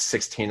with like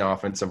 16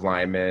 offensive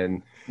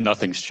linemen.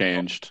 Nothing's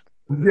changed.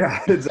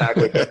 Yeah,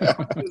 exactly.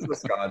 It's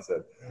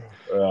Wisconsin.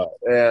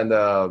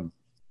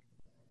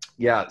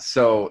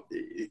 So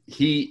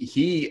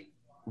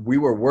we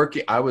were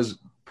working, I was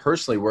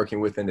personally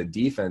working within a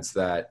defense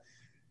that,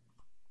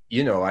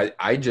 you know,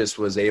 I just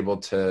was able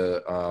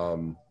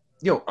to,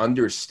 you know,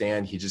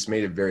 understand. He just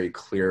made it very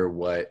clear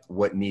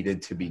what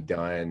needed to be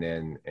done.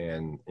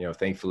 And, you know,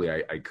 thankfully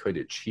I could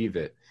achieve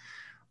it.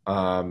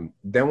 Then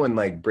when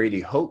like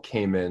Brady Hoke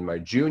came in my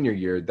junior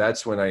year,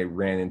 that's when I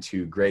ran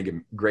into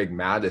Greg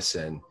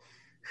Madison,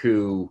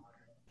 who,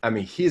 I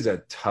mean, he's a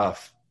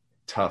tough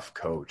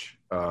coach.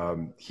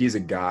 He's a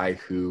guy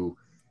who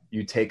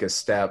you take a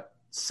step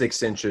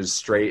 6 inches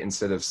straight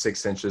instead of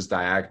 6 inches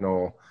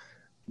diagonal.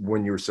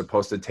 When you were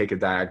supposed to take a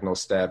diagonal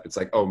step, it's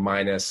like, oh,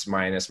 minus.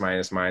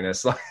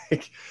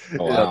 Like,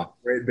 oh, wow.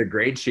 The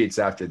grade sheets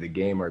after the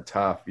game are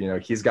tough. You know,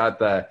 he's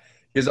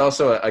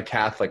also a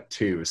Catholic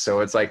too. So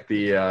it's like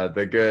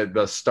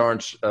the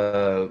staunch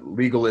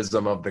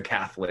legalism of the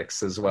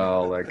Catholics as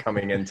well,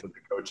 coming into the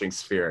coaching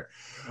sphere.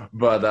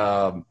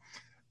 But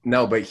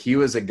but he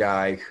was a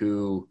guy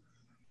who,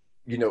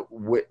 you know,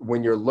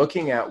 when you're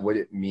looking at what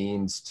it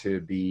means to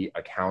be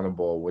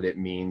accountable, what it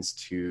means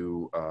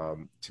to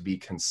be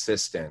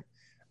consistent.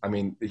 I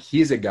mean,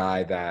 he's a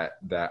guy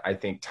that I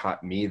think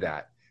taught me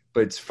that.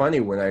 But it's funny,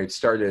 when I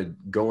started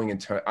going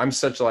into, I'm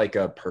such like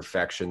a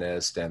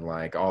perfectionist and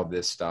like all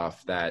this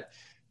stuff that,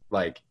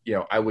 like, you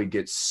know, I would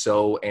get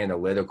so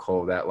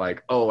analytical that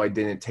like, oh, I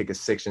didn't take a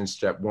 6-inch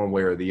step one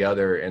way or the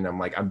other. And I'm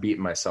like, I'm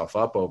beating myself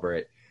up over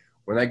it.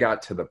 When I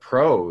got to the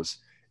pros,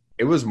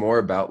 it was more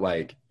about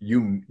like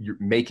you're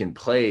making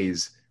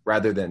plays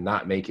rather than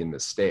not making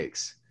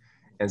mistakes.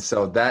 And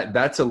so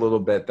that's a little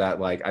bit that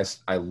like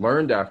I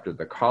learned after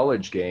the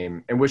college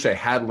game, and wish I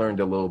had learned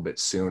a little bit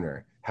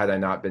sooner, had I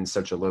not been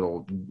such a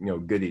little, you know,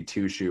 goody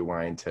two-shoe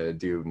wanting to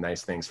do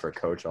nice things for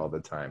coach all the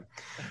time.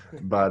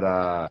 But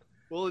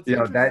well, it's, you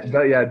know,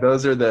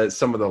 those are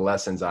some of the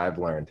lessons I've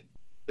learned.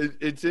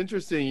 It's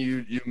interesting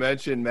you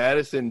mentioned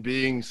Madison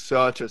being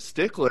such a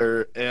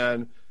stickler,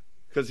 and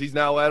because he's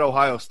now at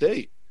Ohio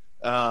State.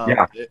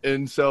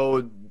 And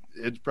so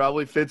it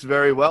probably fits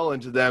very well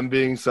into them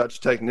being such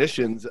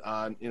technicians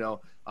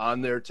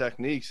on their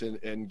techniques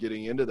and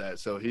getting into that.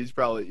 So he's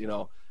probably, you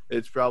know,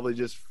 it's probably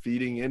just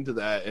feeding into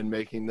that and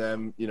making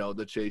them, you know,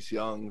 the Chase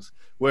Youngs,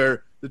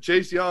 where the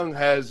Chase Young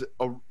has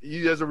a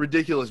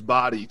ridiculous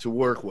body to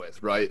work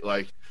with, right?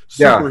 Like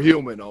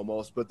superhuman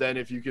almost. But then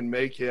if you can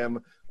make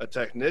him a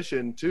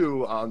technician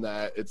too on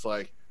that, it's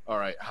like, all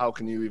right, how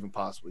can you even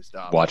possibly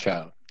stop? Watch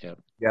out. Yep.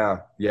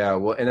 Yeah.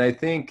 Well, and I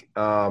think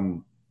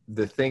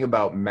the thing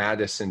about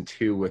Madison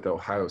too with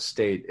Ohio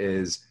State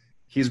is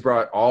he's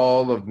brought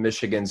all of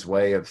Michigan's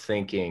way of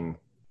thinking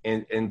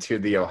into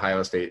the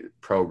Ohio State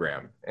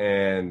program.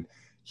 And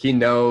he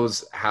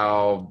knows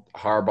how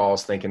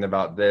Harbaugh's thinking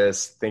about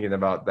this, thinking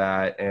about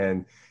that.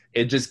 And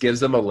it just gives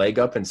them a leg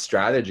up in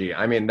strategy.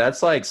 I mean,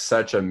 that's like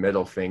such a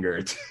middle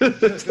finger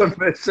to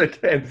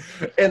Michigan.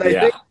 And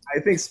I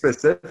think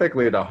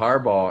specifically to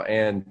Harbaugh,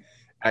 and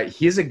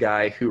he's a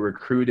guy who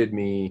recruited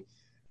me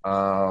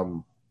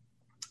when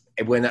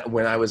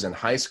I was in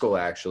high school.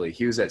 Actually,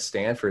 he was at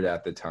Stanford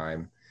at the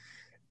time,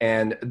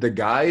 and the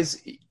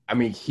guys, I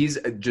mean, he's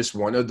just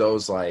one of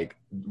those, like,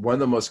 one of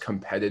the most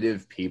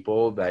competitive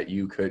people that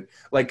you could,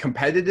 like,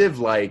 competitive,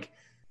 like,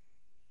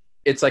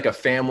 it's like a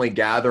family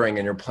gathering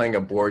and you're playing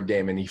a board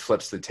game and he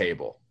flips the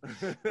table.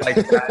 Like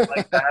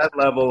that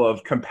level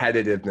of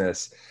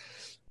competitiveness.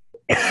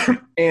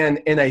 And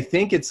I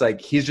think it's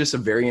like, he's just a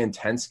very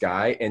intense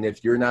guy. And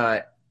if you're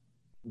not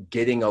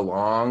getting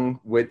along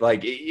with,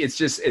 like,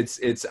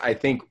 it's I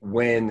think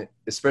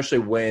especially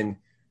when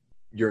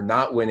you're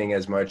not winning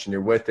as much and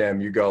you're with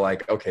them, you go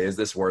like, okay, is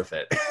this worth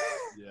it?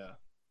 Yeah.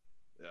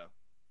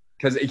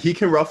 Because he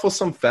can ruffle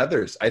some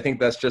feathers. I think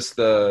that's just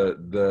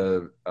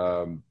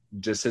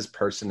just his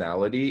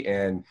personality.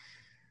 And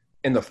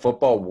in the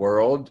football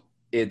world,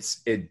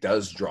 it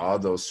does draw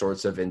those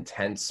sorts of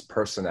intense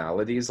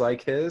personalities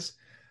like his.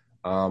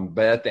 But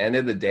at the end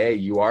of the day,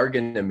 you are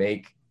going to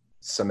make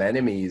some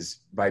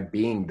enemies by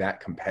being that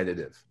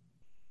competitive.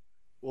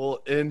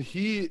 Well, and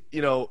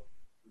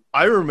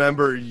I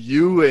remember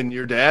you and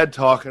your dad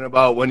talking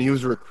about when he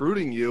was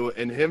recruiting you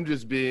and him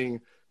just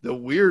being the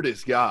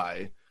weirdest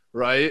guy,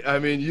 right? I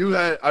mean,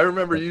 I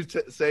remember you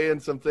saying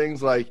some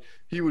things like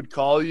he would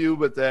call you,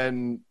 but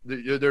then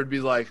there'd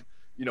be like,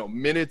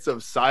 minutes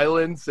of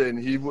silence, and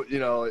he would,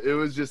 it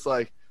was just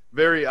like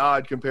very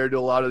odd compared to a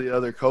lot of the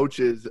other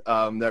coaches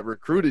that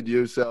recruited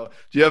you. So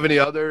do you have any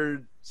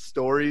other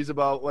stories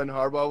about when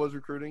Harbaugh was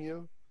recruiting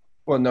you?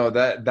 Well, no,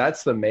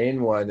 that's the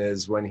main one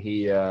is when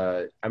he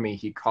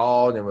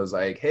called and was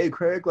like, "Hey,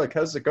 Craig, like,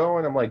 how's it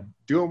going?" I'm like,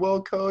 "Doing well,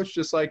 coach.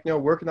 Just like,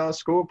 working on a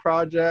school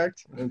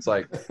project." And it's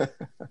like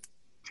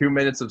 2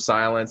 minutes of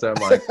silence. I'm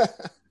like,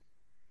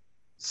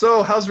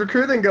 "So how's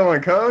recruiting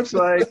going, coach?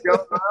 Like, going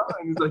well?"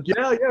 And he's like,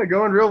 yeah,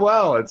 going real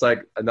well. It's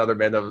like another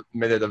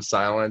minute of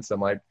silence. I'm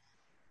like,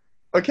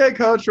 "Okay,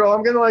 coach, well,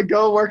 I'm going to like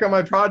go work on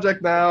my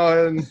project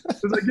now." And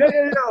he's like,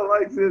 yeah,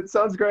 like, it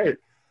sounds great.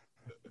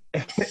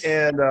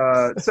 And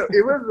so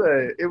it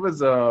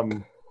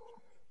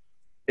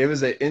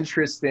was an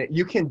interesting,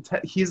 you can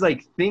he's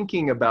like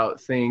thinking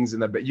about things,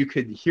 but you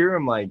could hear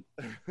him like,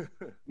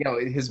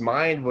 his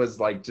mind was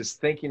like just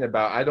thinking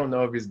about, I don't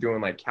know if he's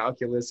doing like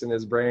calculus in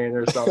his brain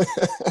or something,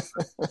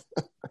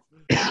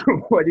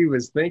 what he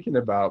was thinking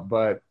about.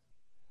 But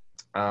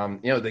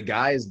the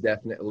guy is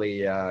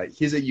definitely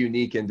he's a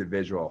unique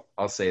individual,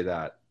 I'll say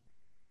that.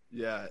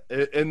 Yeah,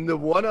 and the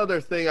one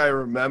other thing I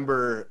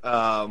remember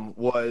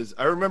was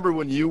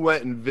when you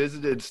went and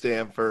visited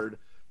Stanford,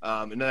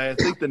 and then I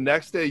think the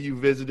next day you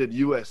visited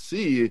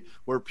USC,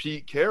 where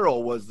Pete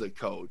Carroll was the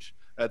coach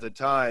at the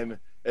time,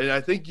 and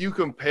I think you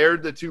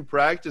compared the two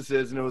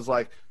practices, and it was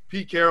like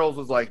Pete Carroll's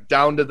was like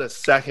down to the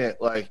second,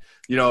 like,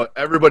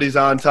 everybody's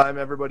on time,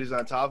 everybody's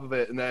on top of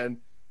it, and then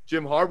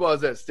Jim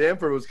Harbaugh's at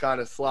Stanford was kind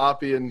of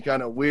sloppy and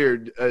kind of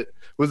weird. Am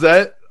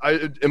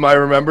I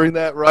remembering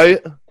that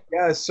right?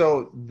 Yeah,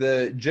 so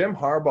the Jim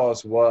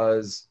Harbaugh's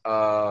was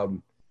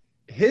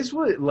his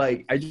was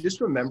like, I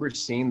just remember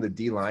seeing the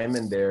D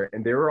linemen there,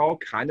 and they were all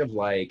kind of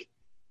like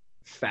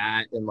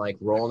fat and like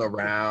rolling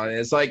around. And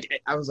it's like,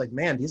 I was like,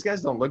 man, these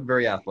guys don't look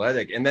very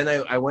athletic. And then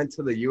I went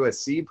to the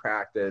USC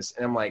practice,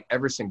 and I'm like,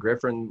 Everson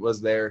Griffin was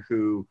there,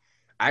 who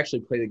I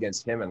actually played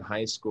against him in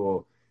high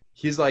school.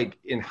 He's like,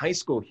 in high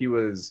school, he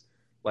was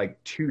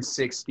like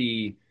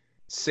 260,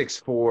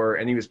 6'4",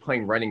 and he was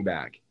playing running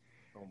back,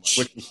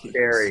 which is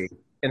scary.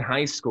 In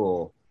high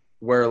school,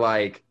 where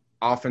like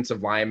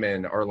offensive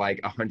linemen are like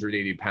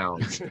 180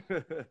 pounds in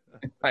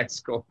high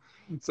school.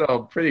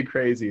 So pretty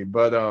crazy.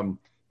 But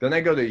then I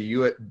go to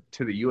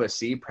the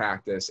USC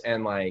practice,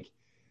 and like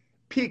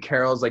Pete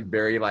Carroll's like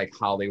very like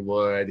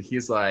Hollywood.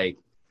 He's like,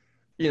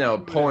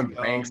 pulling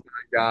pranks on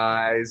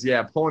guys.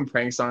 Yeah, pulling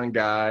pranks on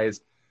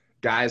guys.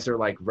 Guys are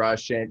like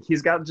rushing.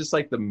 He's got just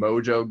like the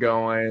mojo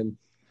going.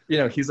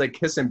 He's like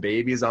kissing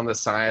babies on the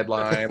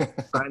sideline,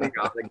 signing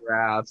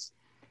autographs.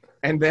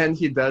 And then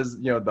he does,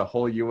 the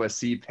whole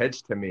USC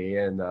pitch to me,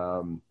 and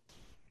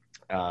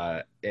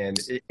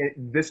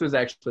this was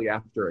actually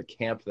after a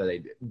camp that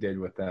I did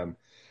with them.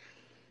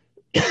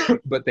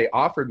 But they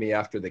offered me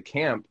after the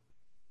camp,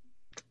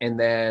 and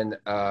then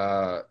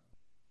like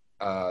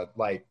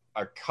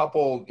a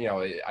couple,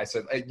 I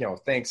said,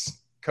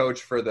 thanks,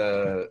 coach, for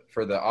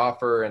the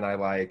offer, and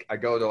I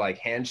go to like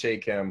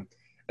handshake him.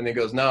 And he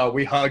goes, "No,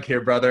 we hug here,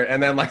 brother."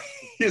 And then like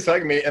he's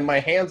hugging me, and my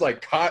hand's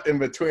like caught in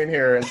between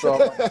here, and so I'm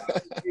like,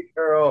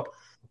 girl,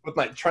 with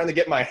like trying to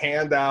get my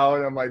hand out,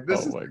 and I'm like,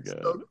 "This is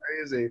so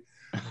crazy."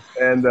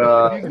 And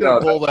you can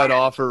pull that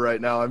offer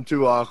right now. I'm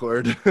too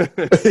awkward. Yeah,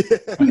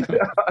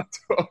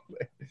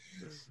 totally.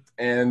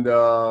 And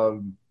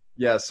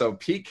so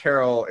Pete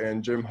Carroll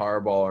and Jim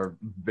Harbaugh are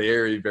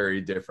very,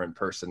 very different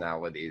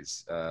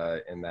personalities.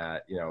 In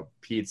that,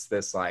 Pete's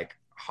this like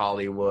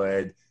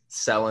Hollywood,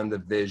 selling the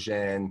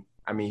vision.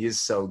 I mean, he's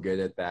so good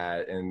at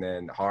that. And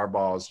then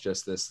Harbaugh's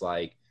just this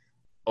like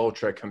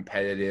ultra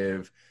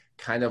competitive,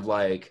 kind of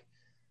like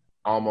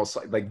almost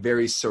like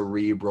very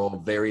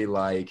cerebral, very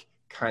like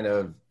kind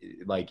of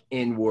like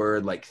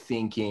inward, like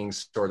thinking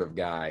sort of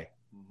guy.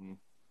 Mm-hmm.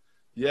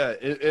 Yeah.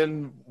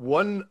 And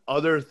one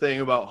other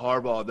thing about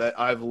Harbaugh that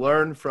I've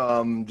learned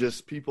from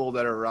just people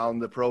that are around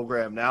the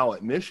program now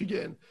at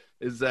Michigan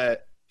is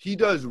that he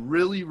does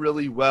really,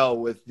 really well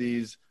with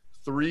these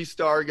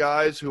 3-star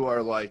guys who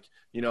are like,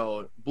 you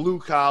know, blue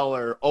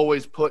collar,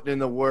 always putting in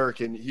the work,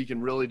 and he can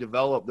really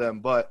develop them.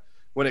 But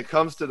when it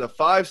comes to the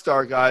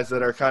 5-star guys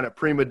that are kind of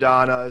prima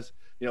donnas,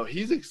 you know,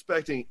 he's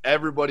expecting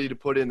everybody to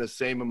put in the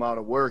same amount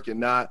of work and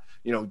not,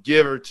 you know,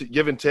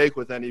 give and take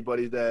with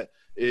anybody that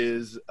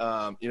is,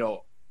 you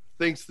know,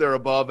 thinks they're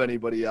above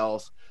anybody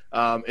else.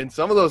 And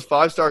some of those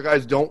 5-star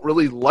guys don't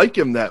really like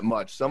him that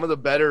much. Some of the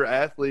better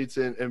athletes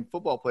and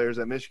football players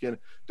at Michigan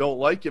don't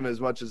like him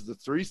as much as the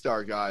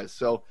 3-star guys.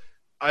 So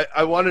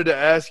I wanted to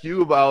ask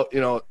you about, you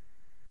know,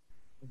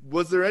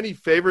 was there any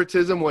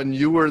favoritism when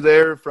you were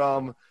there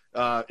from,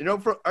 you know,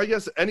 for, I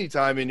guess any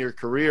time in your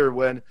career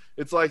when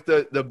it's like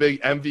the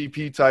big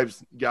MVP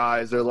types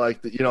guys are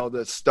like the, you know,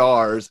 the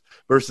stars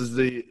versus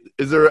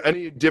is there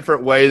any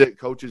different way that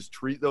coaches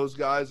treat those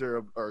guys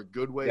or a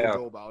good way to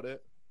go about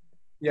it?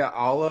 Yeah,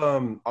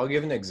 I'll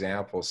give an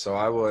example. So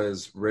I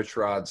was Rich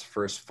Rod's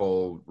first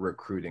full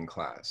recruiting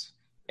class,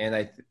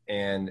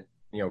 and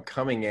you know,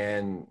 coming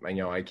in, you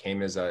know, I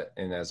came as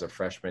a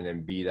freshman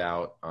and beat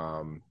out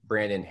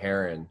Brandon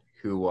Herron,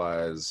 who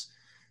was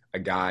a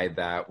guy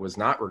that was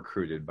not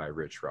recruited by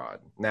Rich Rod.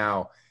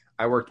 Now,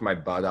 I worked my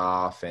butt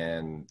off,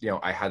 and you know,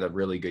 I had a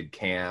really good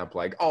camp,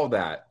 like all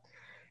that.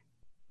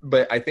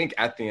 But I think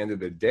at the end of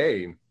the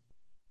day,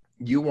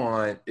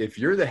 if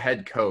you're the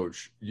head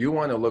coach, you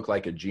want to look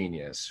like a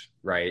genius,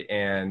 right?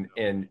 And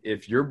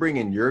if you're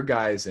bringing your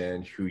guys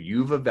in who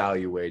you've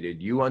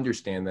evaluated, you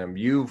understand them,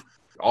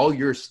 all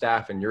your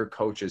staff and your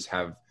coaches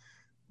have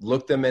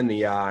looked them in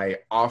the eye,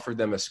 offered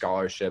them a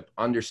scholarship,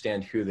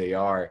 understand who they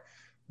are,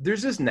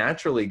 there's just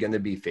naturally going to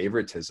be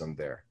favoritism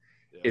there.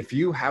 Yeah. If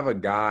you have a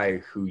guy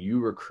who you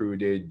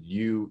recruited,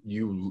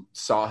 you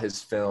saw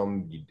his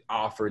film, you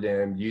offered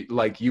him,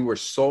 you were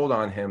sold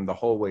on him the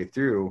whole way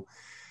through,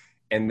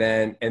 and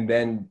then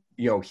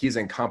you know, he's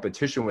in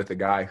competition with a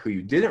guy who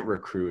you didn't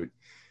recruit,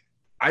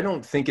 I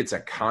don't think it's a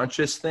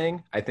conscious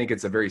thing. I think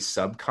it's a very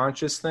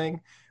subconscious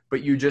thing,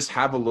 but you just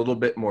have a little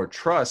bit more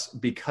trust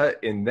because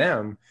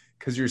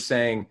you're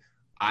saying,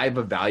 I've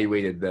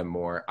evaluated them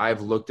more.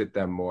 I've looked at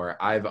them more.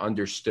 I've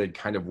understood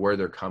kind of where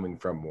they're coming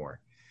from more.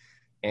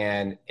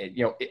 And,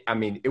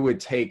 it would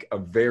take a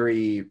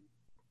very,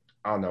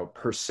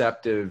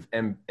 perceptive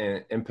and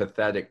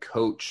empathetic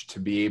coach to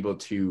be able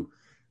to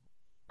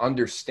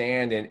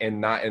understand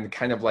and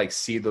kind of like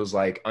see those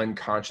like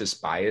unconscious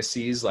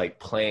biases like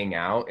playing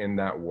out in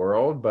that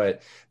world.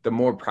 But the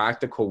more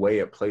practical way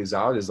it plays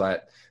out is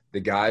that the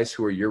guys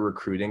who are your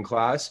recruiting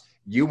class,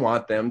 you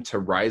want them to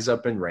rise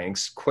up in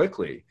ranks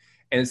quickly.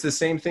 And it's the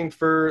same thing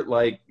for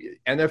like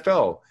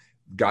NFL.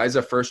 Guy's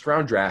a first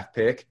round draft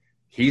pick.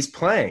 He's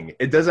playing.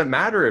 It doesn't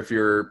matter if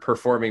you're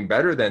performing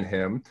better than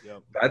him.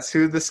 Yep. That's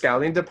who the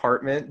scouting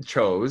department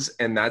chose,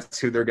 and that's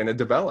who they're going to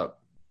develop.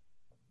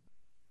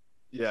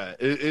 Yeah,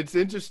 it's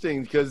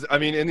interesting because,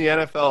 in the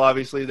NFL,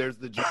 obviously there's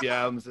the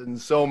GMs and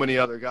so many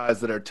other guys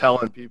that are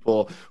telling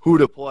people who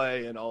to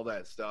play and all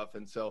that stuff.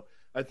 And so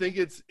I think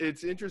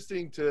it's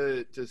interesting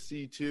to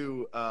see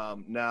too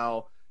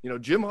now,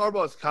 Jim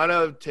Harbaugh's kind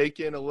of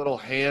taken a little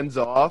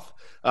hands-off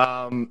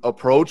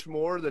approach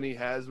more than he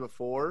has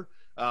before.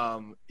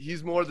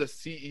 He's more the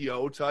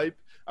CEO type.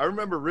 I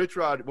remember Rich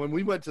Rod, when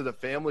we went to the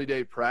family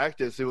day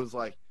practice, it was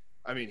like,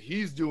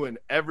 he's doing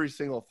every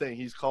single thing.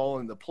 He's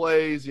calling the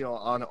plays,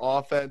 on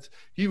offense.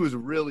 He was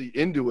really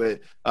into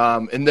it.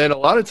 And then a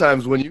lot of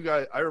times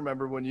I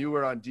remember when you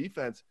were on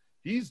defense,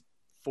 he's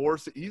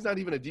not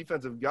even a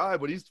defensive guy,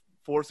 but he's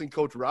forcing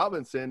Coach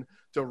Robinson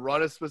to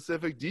run a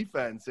specific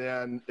defense.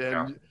 And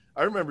yeah.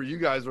 I remember you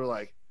guys were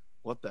like,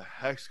 what the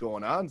heck's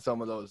going on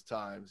some of those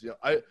times?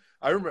 I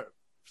remember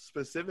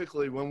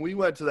specifically when we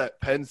went to that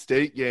Penn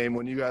State game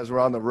when you guys were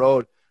on the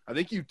road, I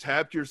think you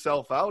tapped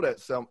yourself out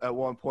at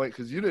one point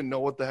because you didn't know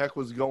what the heck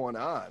was going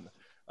on.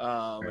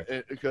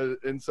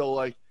 And so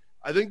I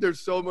think there's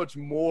so much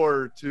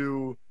more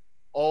to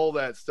all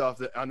that stuff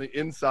that on the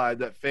inside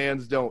that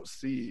fans don't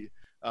see.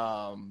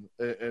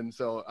 And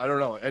so I don't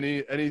know,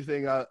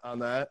 anything on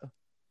that?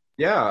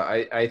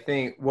 Yeah, I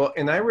think,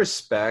 and I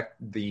respect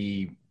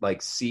the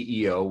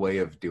CEO way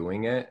of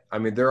doing it.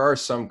 There are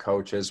some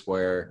coaches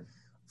where,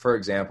 for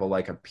example,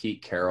 like a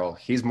Pete Carroll,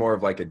 he's more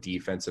of like a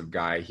defensive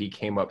guy. He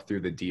came up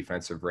through the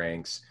defensive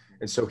ranks.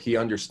 And so he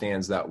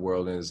understands that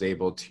world and is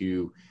able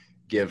to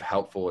give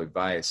helpful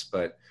advice.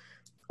 But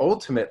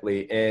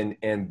ultimately,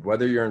 and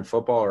whether you're in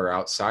football or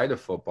outside of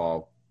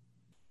football,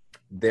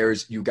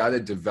 you got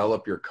to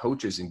develop your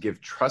coaches and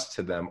give trust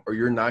to them, or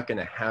you're not going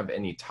to have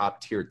any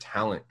top tier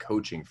talent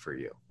coaching for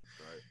you.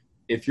 Right.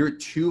 If you're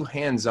too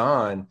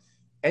hands-on,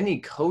 any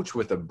coach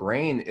with a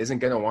brain isn't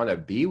going to want to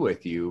be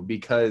with you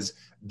because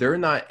they're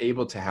not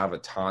able to have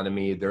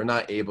autonomy. They're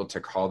not able to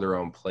call their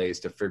own plays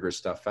to figure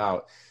stuff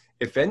out.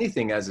 If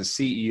anything, as a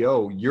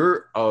CEO,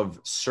 you're of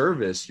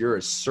service, you're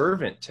a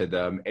servant to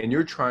them, and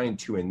you're trying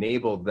to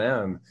enable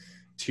them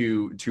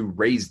to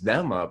raise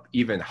them up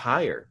even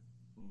higher.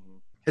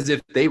 Because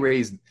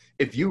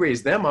if you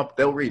raise them up,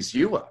 they'll raise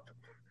you up.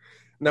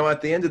 Now,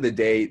 at the end of the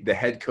day, the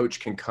head coach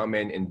can come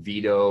in and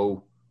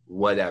veto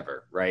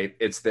whatever, right?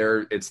 It's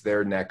their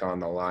neck on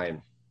the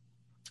line.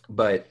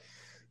 But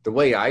the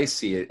way I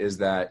see it is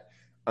that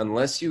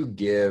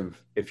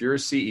if you're a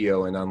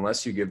CEO and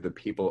unless you give the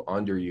people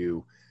under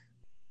you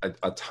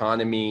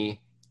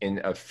autonomy and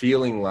a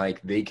feeling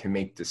like they can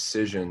make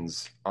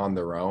decisions on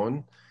their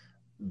own,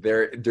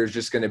 there's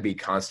just going to be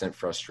constant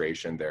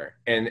frustration there.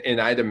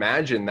 And I'd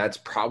imagine that's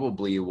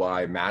probably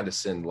why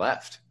Madison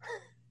left.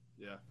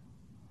 Yeah,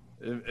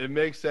 it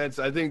makes sense.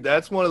 I think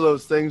that's one of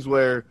those things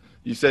where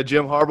you said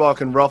Jim Harbaugh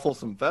can ruffle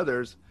some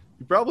feathers.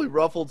 He probably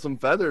ruffled some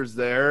feathers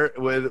there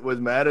with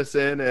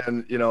Madison,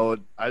 and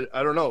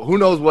I don't know, who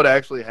knows what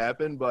actually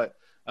happened, but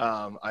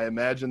I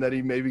imagine that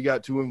he maybe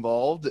got too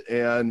involved,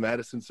 and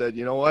Madison said,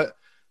 you know what,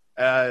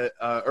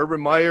 Urban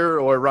Meyer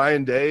or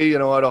Ryan Day,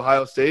 at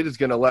Ohio State is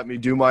going to let me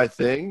do my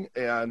thing,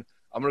 and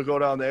I'm going to go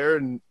down there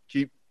and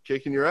keep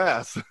kicking your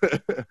ass.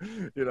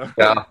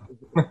 Yeah.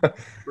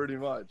 Pretty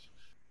much.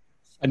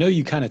 I know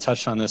you kind of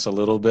touched on this a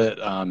little bit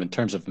in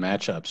terms of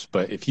matchups,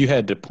 but if you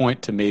had to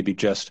point to maybe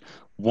just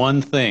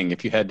one thing,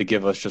 if you had to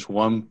give us just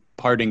one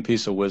parting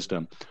piece of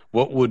wisdom,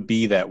 what would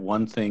be that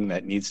one thing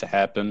that needs to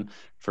happen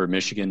for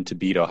Michigan to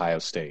beat Ohio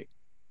State?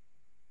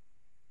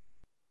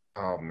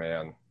 Oh,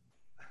 man.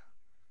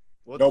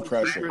 No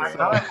pressure. I'm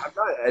not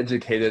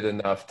educated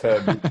enough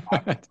to be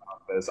talking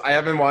about this. I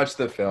haven't watched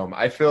the film.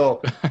 I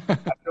feel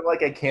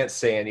like I can't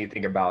say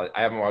anything about it.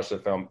 I haven't watched the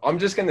film. I'm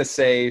just going to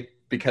say,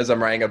 because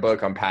I'm writing a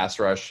book on pass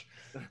rush.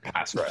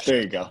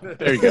 There you go.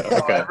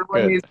 Okay.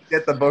 Everyone needs to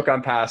get the book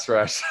on pass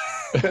rush.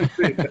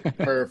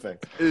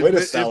 Perfect. Way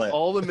to sell if it.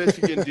 all the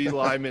Michigan D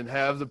linemen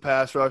have the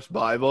pass rush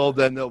Bible,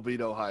 then they'll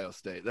beat Ohio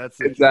State. That's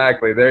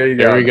exactly. There you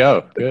go. There we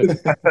go. Good.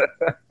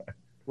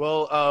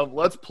 Well,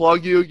 let's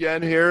plug you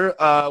again here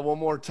one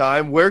more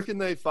time. Where can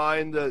they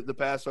find the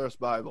pass rush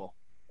Bible?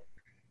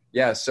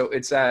 Yeah, so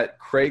it's at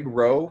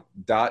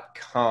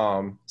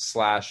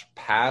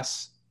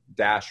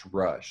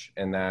craigrow.com/pass-rush.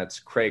 And that's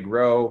Craig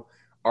Rowe,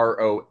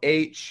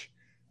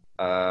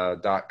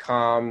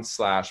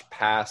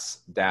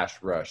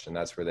 ROH.com/pass-rush. And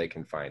that's where they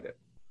can find it.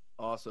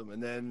 Awesome.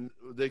 And then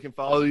they can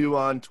follow you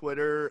on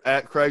Twitter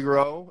at Craig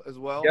Rowe as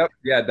well? Yep.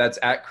 Yeah, that's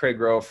at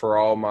Craig Rowe for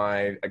all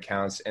my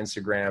accounts,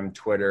 Instagram,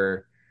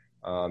 Twitter.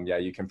 Yeah,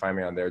 you can find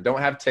me on there.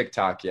 Don't have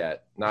TikTok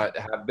yet.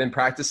 Have been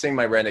practicing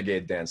my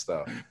Renegade dance,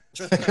 though.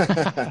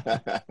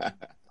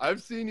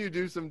 I've seen you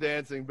do some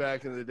dancing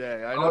back in the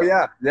day. I know.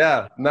 Oh,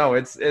 yeah. No,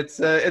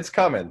 it's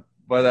coming,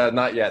 but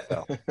not yet,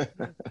 though.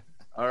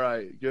 All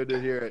right. Good to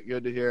hear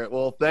it.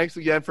 Well, thanks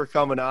again for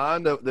coming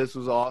on. This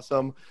was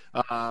awesome.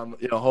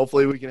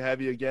 Hopefully we can have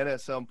you again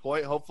at some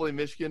point. Hopefully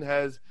Michigan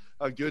has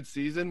a good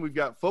season. We've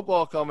got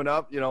football coming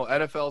up.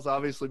 NFL's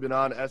obviously been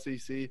on,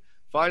 SEC.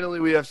 Finally,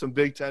 we have some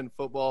Big Ten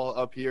football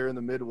up here in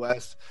the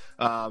Midwest.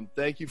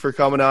 Thank you for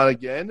coming on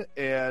again,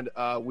 and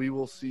we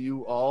will see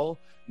you all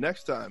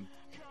next time.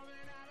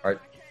 All right.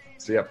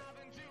 See ya.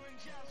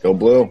 Go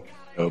Blue.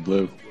 Go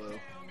Blue. Blue.